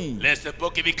 14. Let's the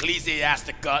book of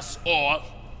Ecclesiasticus or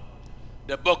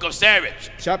the book of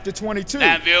Sirach. Chapter 22.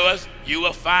 Now, viewers, you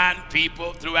will find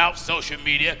people throughout social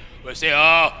media will say,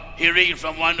 oh, he reading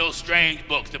from one of those strange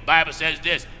books. The Bible says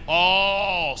this: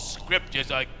 all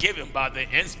scriptures are given by the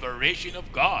inspiration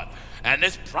of God, and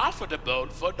is profitable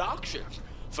for doctrine,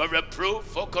 for reproof,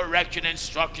 for correction,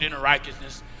 instruction in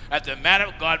righteousness, that the man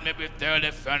of God may be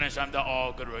thoroughly furnished unto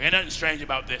all good work. Ain't nothing strange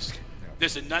about this.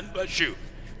 This is nothing but true.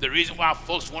 The reason why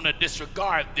folks want to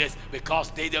disregard this,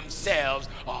 because they themselves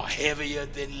are heavier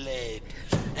than lead.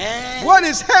 What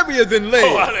is heavier than lead?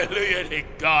 Oh, hallelujah to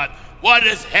God. What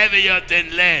is heavier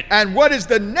than lead? And what is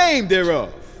the name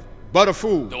thereof? But a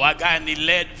fool. Do I got any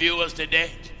lead viewers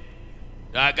today?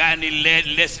 Do I got any lead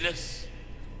listeners?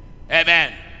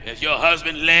 Amen. Is your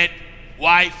husband lead?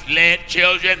 Wife lead?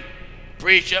 Children?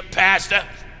 Preacher? Pastor?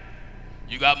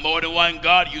 You got more than one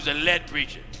God? You's a lead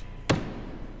preacher.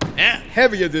 Yeah?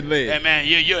 Heavier than lead. Amen.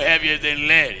 You're heavier than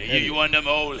lead. You're one of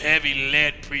them old heavy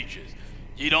lead preachers.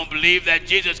 You don't believe that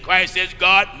Jesus Christ is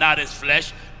God? Not his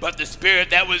flesh, but the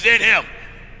spirit that was in him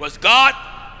was God?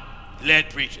 Lead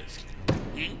preachers.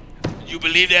 You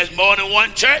believe there's more than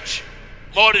one church?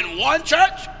 More than one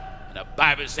church? And the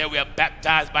Bible says we are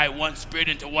baptized by one spirit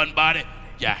into one body.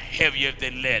 You're heavier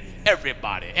than lead.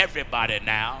 Everybody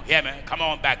now. Yeah, man. Come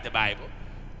on back to the Bible.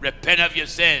 Repent of your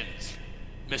sins.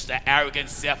 Mr. Arrogant,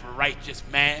 self-righteous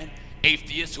man,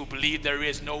 atheist who believe there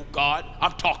is no God.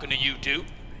 I'm talking to you too.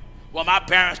 Well, my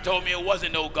parents told me it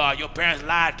wasn't no God. Your parents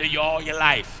lied to you all your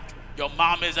life. Your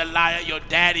mom is a liar. Your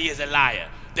daddy is a liar.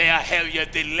 They are heavier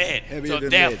than lead. So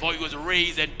therefore, you was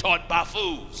raised and taught by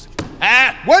fools.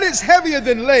 Huh? What is heavier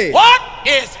than lead? What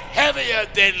is heavier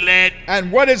than lead? And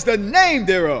what is the name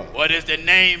thereof? What is the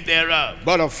name thereof?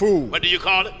 But a fool. What do you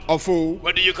call it? A fool.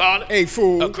 What do you call it? A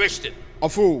fool. A Christian. A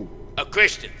fool. A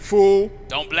Christian. Fool.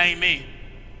 Don't blame me.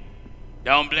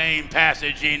 Don't blame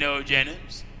Pastor Gino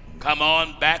Jennings. Come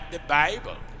on back to the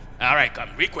Bible. All right, come.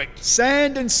 Read quick.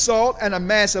 Sand and salt and a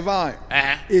mass of iron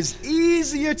is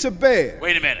easier to bear.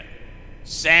 Wait a minute.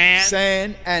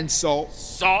 Sand and salt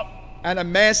and a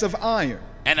mass of iron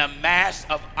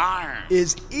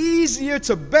is easier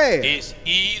to bear. Is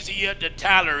easier to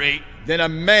tolerate than a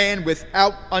man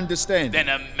without understanding.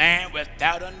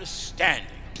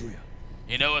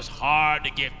 You know, it's hard to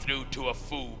get through to a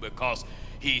fool because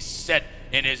he's set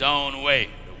in his own way.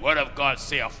 The Word of God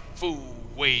says a fool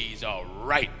ways are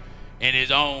right in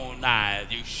his own eyes.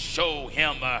 You show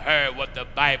him or her what the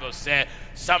Bible said,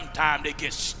 sometimes they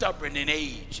get stubborn in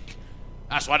age.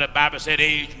 That's why the Bible said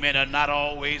aged men are not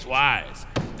always wise.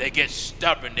 They get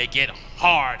stubborn, they get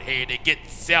hard-headed, they get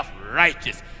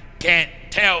self-righteous, can't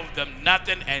tell them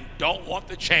nothing and don't want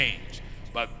to change.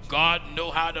 But God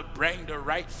know how to bring the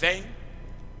right thing.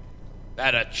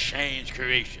 That'll change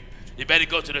creation. You better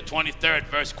go to the 23rd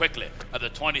verse quickly of the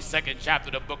 22nd chapter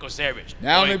of the book of Sirach.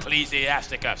 Now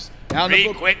Ecclesiasticus.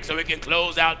 Read quick so we can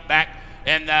close out back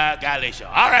in Galatia.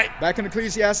 All right. Back in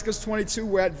Ecclesiasticus 22,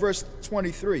 we're at verse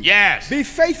 23. Yes. Be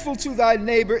faithful to thy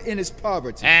neighbor in his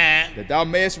poverty, and that thou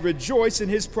mayest rejoice in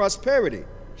his prosperity.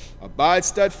 Abide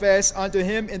steadfast unto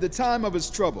him in the time of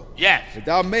his trouble. Yes. That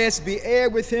thou mayest be heir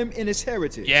with him in his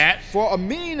heritage. Yes. For a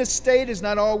mean estate is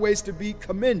not always to be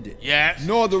commended. Yes.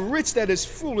 Nor the rich that is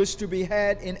foolish to be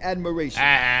had in admiration.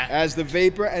 As the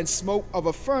vapor and smoke of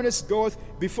a furnace goeth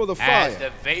before the fire. As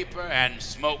the vapor and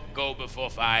smoke go before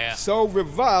fire. So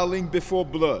reviling before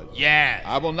blood. Yes.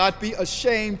 I will not be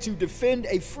ashamed to defend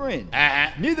a friend.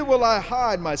 Neither will I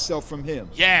hide myself from him.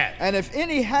 Yes. And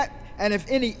if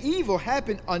any evil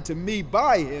happen unto me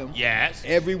by him, yes,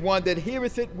 everyone that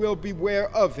heareth it will beware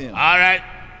of him. All right.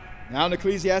 Now in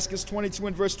Ecclesiasticus 22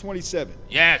 and verse 27.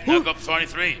 Yes, look up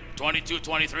 23, 22,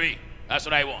 23. That's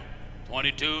what I want.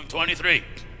 22, 23.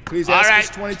 Ecclesiasticus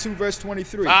 22 verse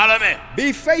 23. Follow me.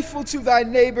 Be faithful to thy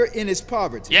neighbor in his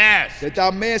poverty. Yes. That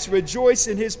thou mayest rejoice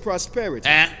in his prosperity.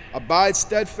 Abide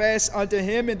steadfast unto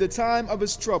him in the time of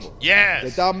his trouble. Yes.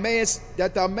 That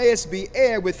thou mayest be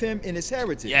heir with him in his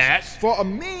heritage. Yes. For a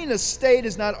mean estate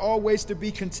is not always to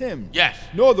be contemned. Yes.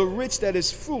 Nor the rich that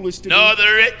is foolish to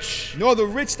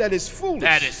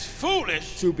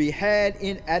be had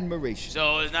in admiration.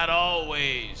 So it's not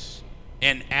always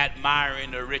in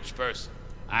admiring the rich person.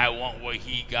 I want what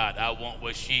he got. I want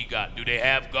what she got. Do they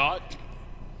have God?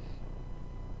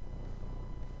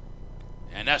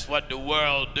 And that's what the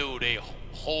world do. They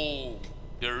hold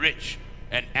the rich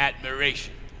in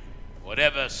admiration.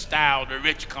 Whatever style the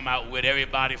rich come out with,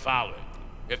 everybody follow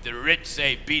it. If the rich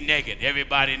say be naked,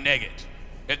 everybody naked.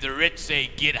 If the rich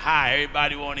say get high,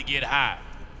 everybody want to get high.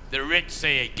 The rich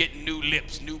say get new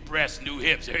lips, new breasts, new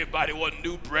hips. Everybody want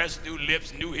new breasts, new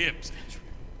lips, new hips.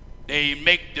 They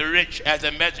make the rich as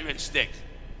a measuring stick.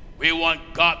 We want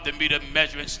God to be the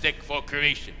measuring stick for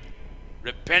creation.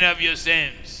 Repent of your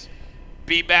sins.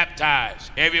 Be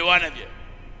baptized, every one of you,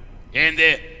 in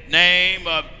the name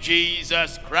of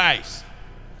Jesus Christ.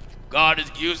 God is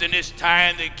using this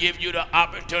time to give you the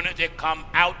opportunity to come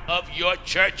out of your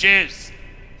churches.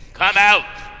 Come out.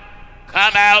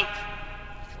 Come out.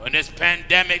 When this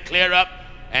pandemic clear up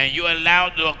and you're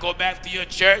allowed to go back to your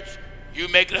church, you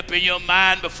make it up in your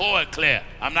mind before it clear.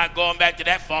 I'm not going back to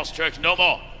that false church no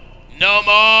more. No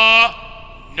more.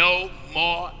 No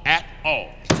more at all.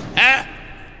 Huh?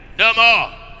 No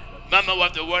more. Remember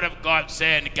what the Word of God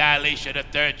said in Galatia, the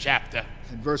 3rd chapter.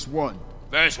 In verse 1.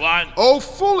 Verse 1. O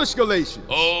foolish Galatians.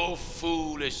 O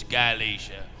foolish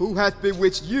Galatia. Who hath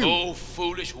bewitched you? O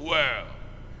foolish world.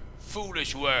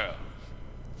 Foolish world.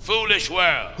 Foolish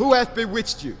world. Who hath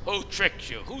bewitched you? Who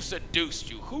tricked you? Who seduced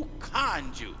you? Who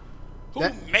conned you? Who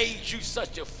made you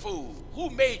such a fool? Who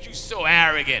made you so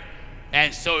arrogant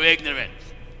and so ignorant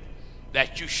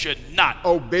that you should not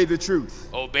obey the truth?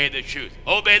 Obey the truth.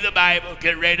 Obey the Bible.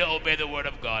 Get ready to obey the Word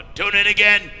of God. Tune in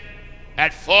again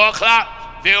at 4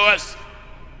 o'clock, viewers.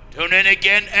 Tune in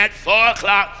again at 4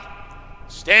 o'clock.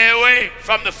 Stay away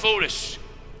from the foolish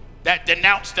that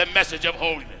denounce the message of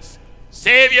holiness.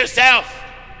 Save yourself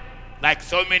like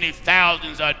so many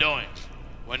thousands are doing.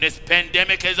 When this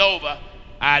pandemic is over,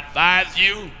 I advise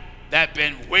you that have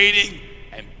been waiting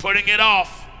and putting it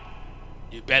off,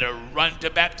 you better run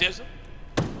to baptism.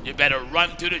 You better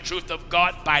run to the truth of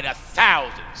God by the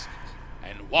thousands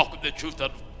and walk with the truth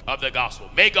of the gospel.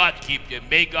 May God keep you.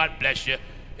 May God bless you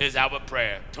is our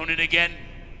prayer. Tune in again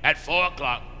at 4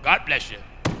 o'clock. God bless you.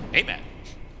 Amen.